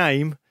man's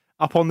name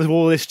up on the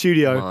wall of this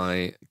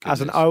studio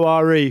as an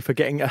ORE for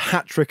getting a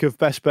hat-trick of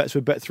best bets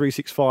with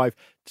Bet365.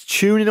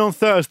 Tune in on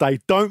Thursday.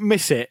 Don't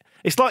miss it.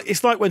 It's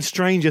like when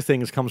Stranger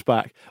Things comes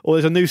back or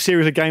there's a new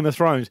series of Game of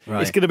Thrones.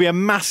 Right. It's going to be a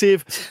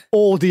massive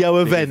audio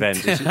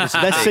event.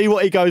 Let's see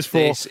what he goes for.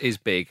 This is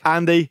big.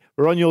 Andy,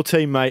 we're on your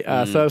team, mate.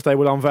 Thursday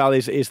we'll unveil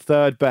his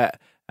third bet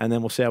and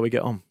then we'll see how we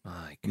get on.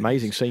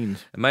 Amazing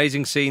scenes.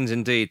 Amazing scenes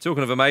indeed.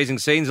 Talking of amazing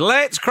scenes,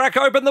 let's crack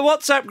open the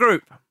WhatsApp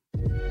group.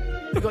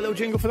 Have you got a little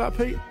jingle for that,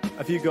 Pete?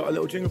 Have you got a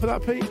little jingle for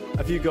that, Pete?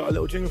 Have you got a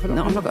little jingle for that?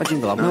 No, I've not got a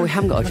jingle. No, we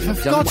haven't got a jingle.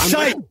 For God's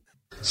sake!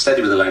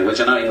 Steady with the language.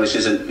 I know English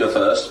isn't your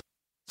first.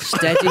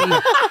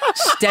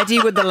 Steady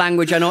with the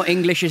language. I know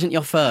English isn't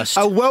your first.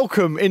 A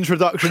welcome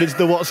introduction into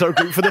the WhatsApp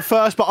group for the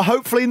first, but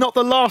hopefully not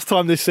the last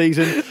time this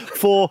season,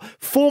 for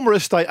former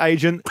estate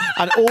agent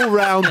and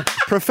all-round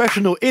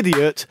professional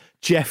idiot,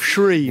 Jeff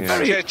Shreve.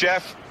 Yeah. Cheers,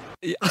 Jeff.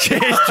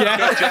 Cheers,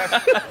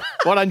 Jeff.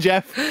 Well done,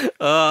 Jeff.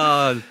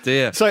 Oh,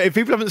 dear. So if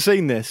people haven't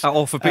seen this...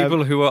 Or for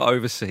people who are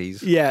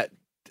overseas. Yeah.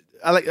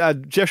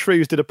 Jeff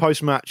Shreves did a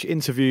post-match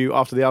interview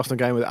after the Arsenal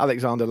game with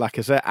Alexander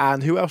Lacazette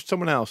and who else?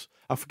 Someone else.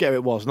 I forget who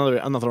it was.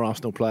 Another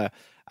Arsenal player.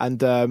 And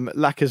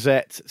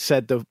Lacazette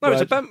said the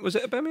word... was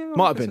it Aubameyang?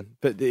 Might have been.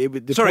 But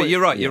Sorry, you're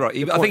right.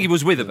 I think he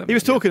was with him. He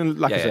was talking to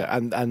Lacazette,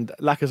 and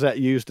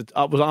Lacazette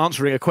was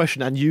answering a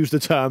question and used the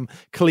term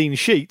clean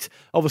sheet,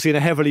 obviously in a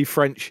heavily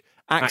French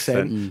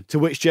accent. To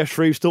which Jeff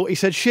Shreves thought he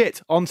said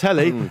shit on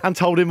telly and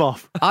told him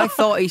off. I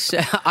thought he said...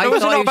 I thought he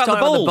was talking about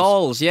the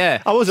balls,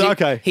 yeah. Oh, was it?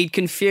 Okay. He'd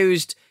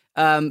confused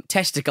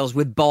testicles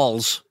with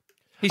balls.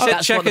 He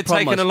said Czech had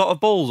taken a lot of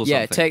balls or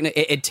something.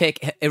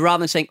 Yeah, rather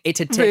than saying it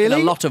had taken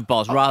a lot of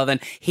balls, rather than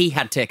he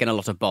had taken a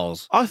lot of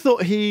balls. I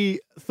thought he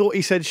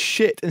said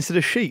shit instead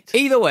of sheet.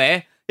 Either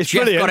way,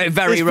 Jeff got it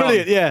very wrong.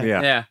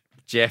 Yeah.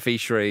 Jeffy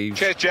Shreve.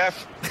 Cheers,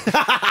 Jeff.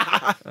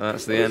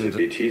 That's the end.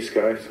 BT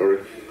Sky, sorry.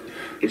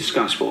 It's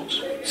Sky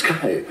Sports.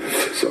 Sky.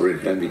 Sorry,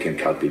 then we can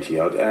cut BT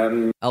out.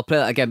 I'll play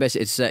that again.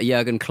 Basically, it's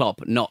Jurgen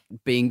Klopp not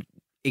being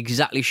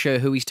exactly sure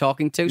who he's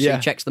talking to, so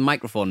he checks the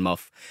microphone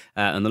muff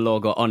and the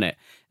logo on it.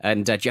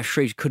 And Jeff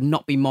Shreves could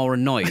not be more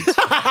annoyed.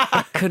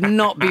 Could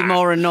not be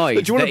more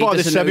annoyed. Do you want to buy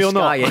this semi or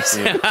not? Do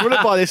you want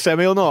to buy this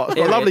semi or not? It's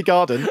got a lovely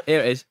garden.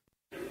 Here it is.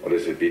 What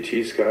is it,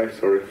 BT Sky?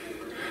 Sorry.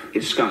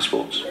 It's Sky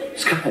Sports.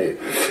 Sky.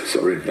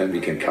 Sorry, then we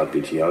can cut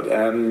BT out.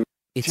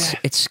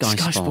 It's Sky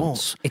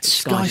Sports. It's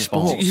Sky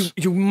Sports.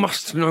 You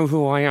must know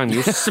who I am.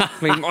 You're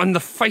simply on the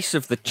face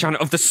of the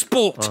channel of the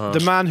sport.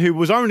 The man who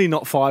was only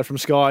not fired from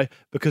Sky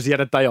because he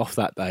had a day off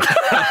that day.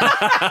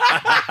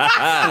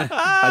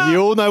 And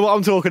you all know what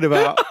I'm talking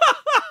about.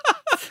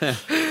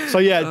 So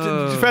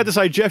yeah, fair to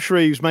say Jeff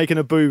Shreves making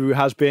a boo-boo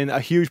has been a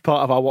huge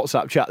part of our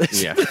WhatsApp chat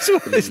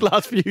this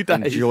last few days.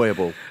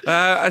 Enjoyable.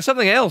 And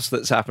something else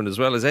that's happened as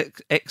well is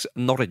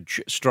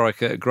ex-Norwich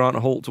striker Grant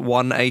Holt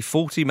won a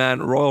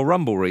 40-man Royal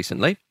Rumble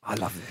recently. I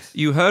love this.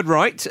 You heard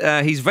right.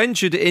 He's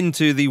ventured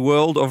into the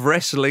world of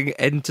wrestling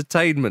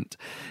entertainment.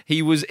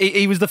 He was the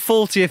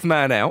 40th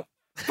man out.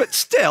 But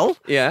still,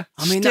 I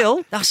mean,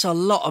 that's a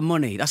lot of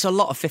money. That's a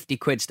lot of 50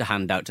 quids to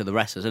hand out to the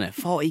wrestlers, isn't it?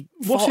 40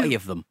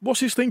 of them. What's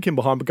his thinking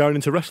behind going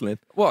into wrestling?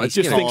 Well, he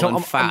just thinks I'm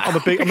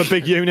a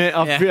big unit.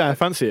 I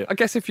fancy it. I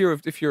guess if you're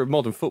a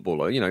modern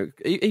footballer,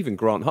 even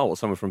Grant Holt,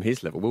 someone from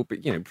his level, will be,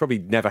 probably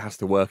never has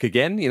to work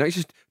again. He's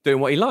just doing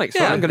what he likes.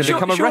 Right? I'm going to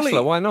become a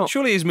wrestler. Why not?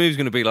 Surely his move's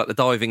going to be like the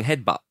diving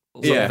headbutt.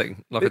 or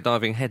something, like a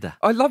diving header.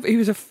 I love he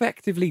was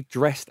effectively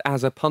dressed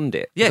as a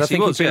pundit. Yes, I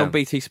think he was, he's been yeah. on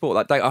BT Sport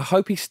that day. I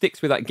hope he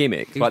sticks with that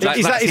gimmick. Like,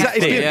 Is that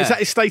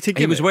his stated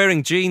gimmick? He was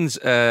wearing jeans,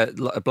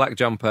 a black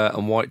jumper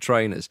and white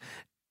trainers.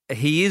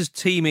 He is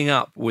teaming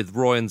up with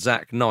Roy and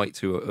Zach Knight,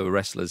 who are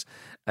wrestlers,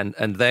 and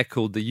they're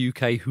called the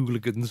UK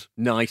Hooligans.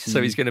 Nice.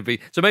 So he's going to be...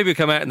 So maybe he'll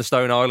come out in the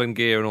Stone Island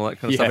gear and all that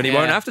kind of stuff, and he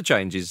won't have to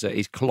change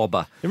his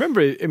clobber.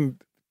 Remember him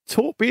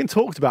being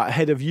talked about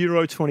ahead of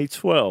Euro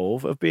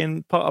 2012 of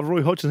being part of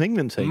Roy Hodgson's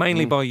England team.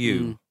 Mainly by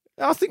you.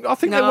 I think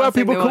there were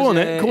people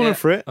calling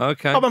for it.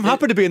 Okay. I'm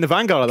happy to be in the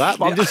vanguard of that,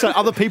 but I'm just saying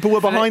other people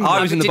were behind me.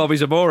 I was in the Bobby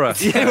Zamora.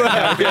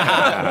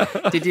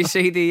 Did you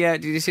see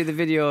the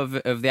video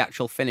of the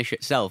actual finish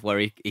itself where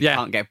he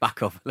can't get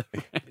back over?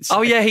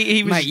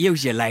 He was. Mate,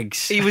 use your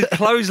legs. He was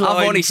clotheslined.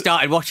 I've only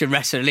started watching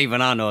wrestling,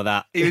 even I know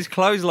that. He was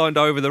clotheslined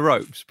over the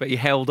ropes, but he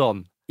held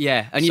on.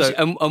 Yeah,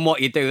 and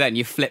what you do then,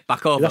 you flip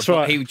back over. That's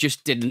right. He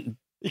just didn't.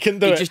 He couldn't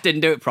do it. He just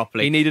didn't do it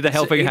properly. He needed a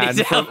helping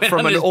hand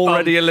from an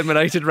already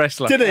eliminated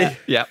wrestler. Did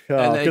he? Yeah. Oh,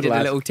 And they good did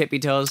lad. a little tippy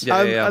toes.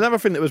 Another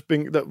thing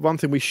that one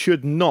thing we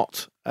should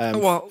not. We're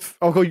not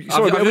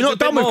I've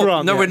done with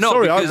Grant. No, yet. we're not.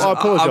 Sorry, because I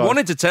apologise. I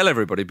wanted to tell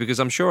everybody because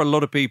I'm sure a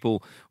lot of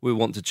people will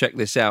want to check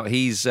this out.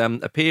 He's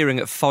appearing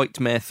at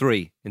Fightmare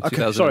 3 in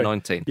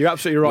 2019. Sorry. You're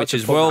absolutely right. Which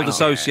is World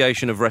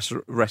Association of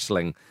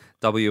Wrestling,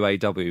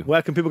 WAW.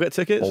 Where can people get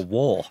tickets? Or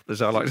WAR,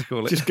 as I like to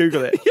call it. Just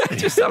Google it.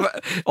 Just have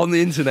it on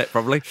the internet,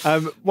 probably.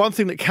 One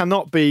thing that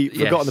cannot be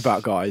forgotten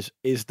about, guys,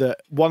 is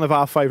that one of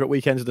our favourite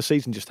weekends of the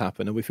season just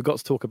happened, and we forgot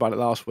to talk about it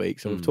last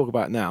week, so we'll talk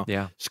about it now.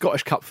 Yeah.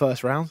 Scottish Cup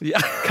first round.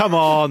 Yeah. Come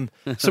on.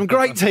 Some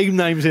great team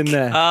names in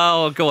there.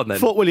 Oh, go on then.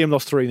 Fort William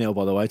lost 3-0,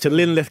 by the way, to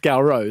Linlith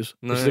Galrose,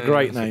 which is a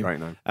great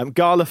name.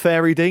 Gala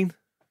Fairy Dean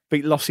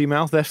beat Lossy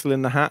Mouth. They're still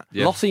in the hat.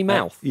 Yeah. Lossy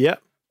Mouth?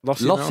 Yep.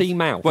 Lossy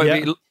Mouth. Well,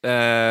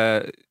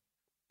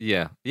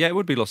 yeah, it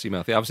would be Lossy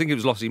Mouth. Yeah, I was thinking it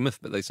was Lossy Myth,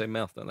 but they say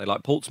mouth, don't they?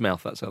 Like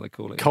Portsmouth, that's how they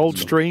call it.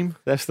 Coldstream,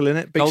 they're still in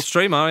it.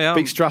 Coldstream, yeah.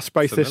 Big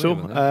Strathspey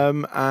Thistle.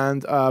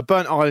 And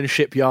Burnt Island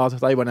Shipyard,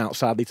 they went out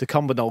sadly to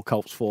Cumbernauld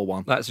Colts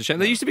 4-1. That's a shame.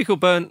 They used to be called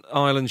Burnt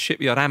Island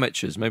Shipyard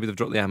Amateurs. Maybe they've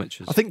dropped the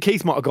amateurs. I think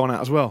Keith might have gone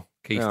out as well.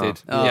 Keith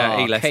did. Oh, yeah,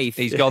 he left. Keith.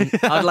 He's gone.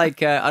 I'd like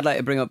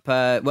to bring up.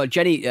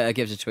 Jenny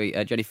gives a tweet.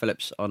 Jenny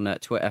Phillips on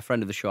Twitter, a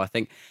friend of the show, I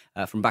think,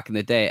 from back in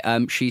the day.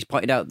 She's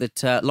pointed out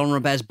that Lauren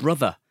Robert's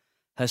brother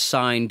has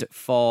signed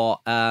for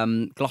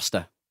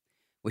Gloucester,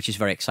 which is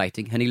very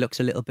exciting, and he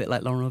looks a little bit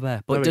like Lauren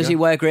Robert. But does he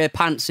wear grey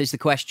pants is the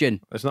question.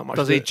 There's not much.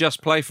 Does he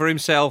just play for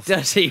himself?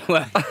 Does he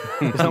wear...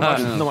 There's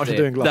not much to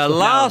do in Gloucester. The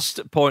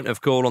last point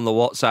of call on the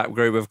WhatsApp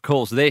group, of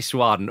course, this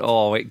one,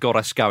 it got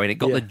us going. It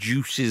got the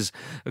juices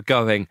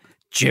going.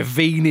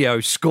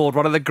 Gervinho scored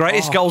one of the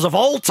greatest goals of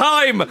all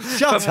time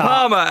for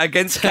Parma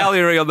against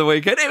Cagliari on the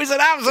weekend. It was an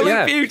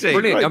absolute beauty.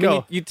 Brilliant. I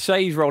mean, you'd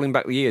say he's rolling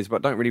back the years, but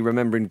I don't really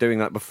remember him doing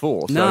that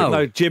before. So.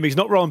 No, Jim, he's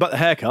not rolling back the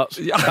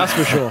haircuts. That's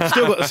for sure.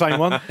 Still got the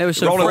same one. There was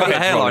some rolling back the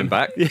hairline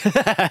back.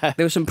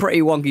 There was some pretty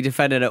wonky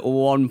defending at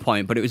one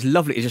point, but it was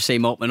lovely to just see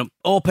him open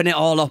it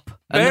all up.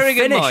 And Bearing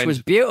the in finish mind-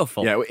 was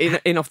beautiful. Yeah,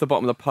 in off the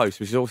bottom of the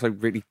post, which is also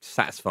really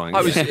satisfying.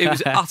 It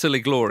was utterly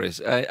glorious.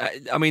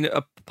 I mean,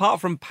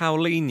 apart from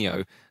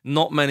Paulinho,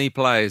 not many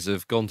players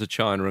have gone to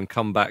China and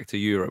come back to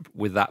Europe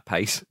with that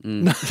pace.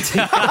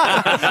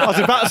 I was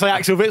about to say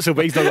Axel Witsel,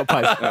 but he's not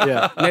got pace.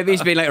 Yeah. Maybe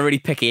he's been like a really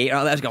picky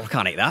eater. Let's go.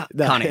 Can't eat that.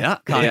 Can't eat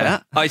that. Can't eat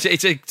that.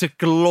 It's a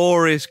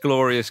glorious,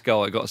 glorious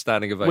goal. It got a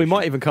standing ovation. We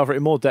might even cover it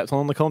in more depth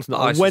on the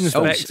continent on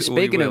Wednesday.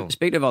 Speaking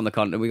of on the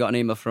continent, we got an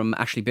email from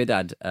Ashley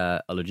Bidad,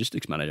 a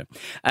logistics manager.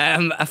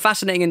 A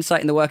fascinating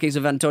insight in the workings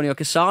of Antonio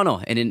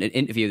Cassano in an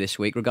interview this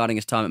week regarding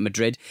his time at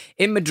Madrid.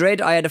 In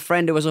Madrid, I had a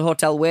friend who was a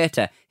hotel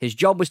waiter. His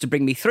job was to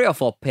bring me 3 or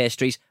 4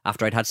 pastries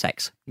after I'd had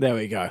sex. There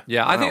we go.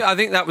 Yeah, I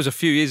think that was a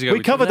few years ago.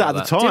 We covered that at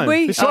the time. Did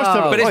we? It's nice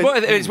to, but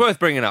it's worth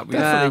bringing up.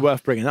 Definitely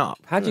worth bringing up.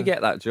 How'd you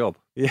get that job?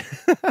 Yeah.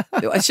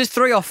 It's just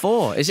 3 or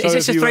 4. Is So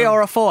this a if you, 3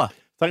 or a 4?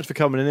 Thanks for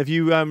coming in. Have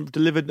you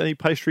delivered any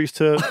pastries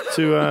to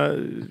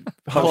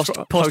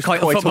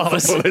Post-coital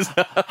footballers?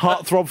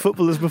 Heartthrob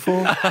footballers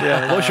before?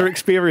 Yeah. What's your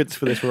experience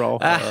for this role?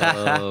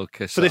 For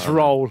this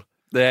role?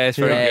 Yeah, it's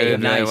very Yeah, good.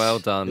 nice. Yeah, well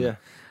done. Yeah.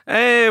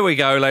 There we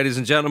go, ladies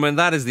and gentlemen.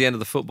 That is the end of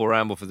the football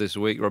ramble for this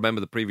week. Remember,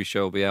 the preview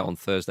show will be out on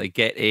Thursday.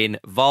 Get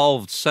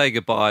involved. Say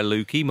goodbye,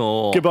 Lukey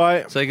Moore.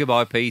 Goodbye. Say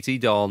goodbye, Petey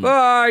Don.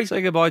 Bye.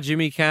 Say goodbye,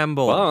 Jimmy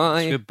Campbell.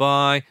 Bye.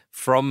 Goodbye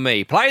from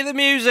me. Play the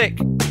music.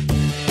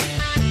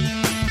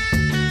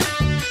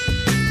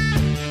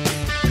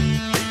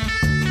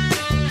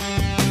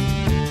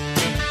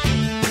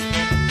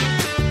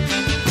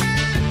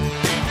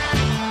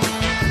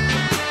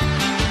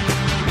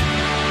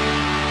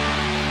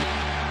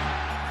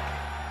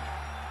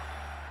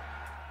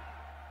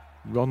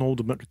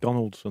 Ronald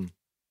McDonaldson.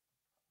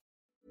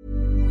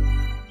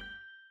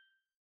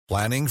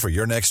 Planning for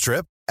your next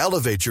trip?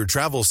 Elevate your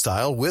travel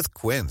style with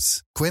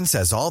Quince. Quince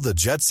has all the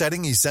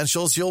jet-setting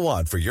essentials you'll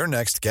want for your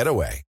next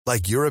getaway,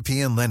 like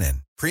European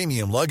linen,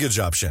 premium luggage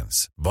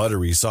options,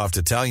 buttery soft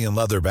Italian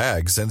leather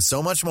bags, and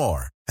so much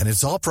more. And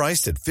it's all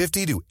priced at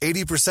 50 to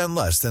 80%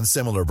 less than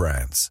similar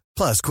brands.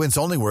 Plus, Quince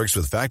only works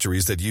with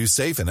factories that use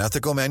safe and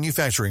ethical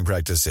manufacturing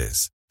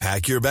practices.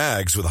 Pack your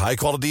bags with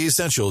high-quality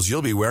essentials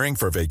you'll be wearing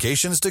for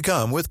vacations to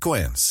come with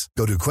Quince.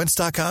 Go to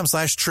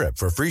quince.com/trip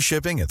for free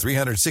shipping and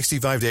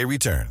 365-day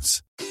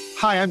returns.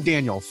 Hi, I'm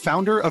Daniel,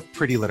 founder of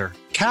Pretty Litter.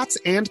 Cats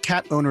and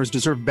cat owners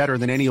deserve better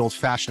than any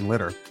old-fashioned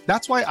litter.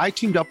 That's why I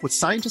teamed up with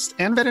scientists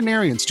and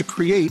veterinarians to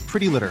create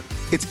Pretty Litter.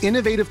 Its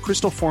innovative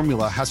crystal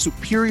formula has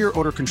superior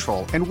odor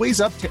control and weighs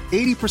up to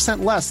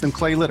 80% less than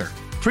clay litter.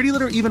 Pretty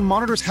Litter even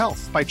monitors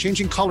health by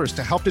changing colors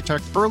to help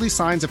detect early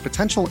signs of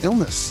potential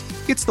illness.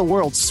 It's the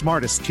world's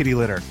smartest kitty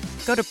litter.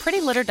 Go to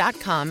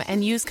prettylitter.com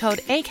and use code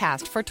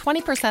ACAST for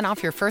 20%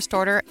 off your first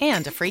order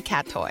and a free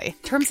cat toy.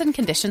 Terms and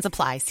conditions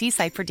apply. See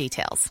site for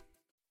details.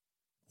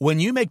 When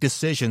you make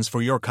decisions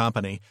for your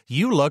company,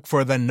 you look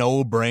for the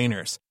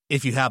no-brainers.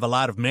 If you have a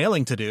lot of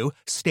mailing to do,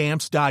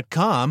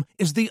 Stamps.com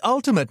is the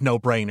ultimate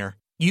no-brainer.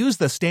 Use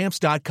the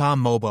Stamps.com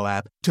mobile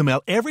app to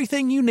mail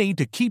everything you need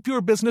to keep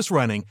your business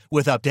running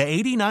with up to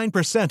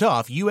 89%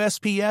 off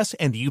USPS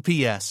and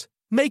UPS.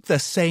 Make the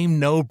same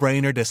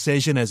no-brainer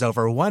decision as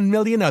over 1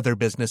 million other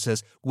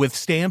businesses with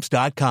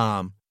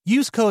Stamps.com.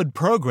 Use code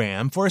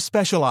PROGRAM for a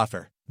special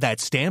offer.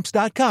 That's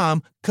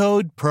Stamps.com,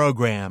 code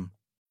PROGRAM.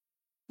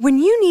 When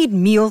you need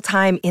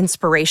mealtime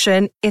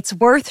inspiration, it's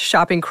worth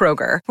shopping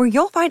Kroger, where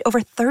you'll find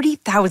over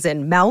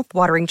 30,000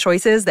 mouth-watering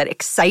choices that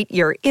excite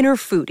your inner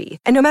foodie.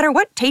 And no matter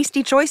what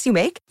tasty choice you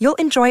make, you'll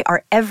enjoy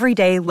our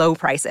everyday low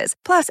prices,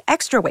 plus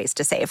extra ways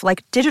to save,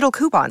 like digital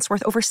coupons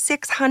worth over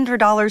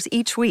 $600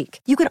 each week.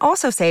 You can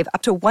also save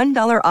up to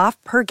 $1 off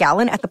per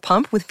gallon at the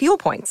pump with fuel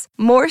points.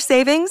 More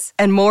savings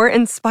and more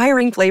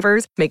inspiring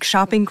flavors make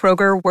shopping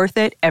Kroger worth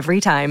it every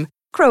time.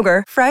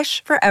 Kroger,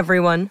 fresh for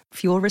everyone.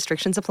 Fuel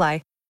restrictions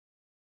apply.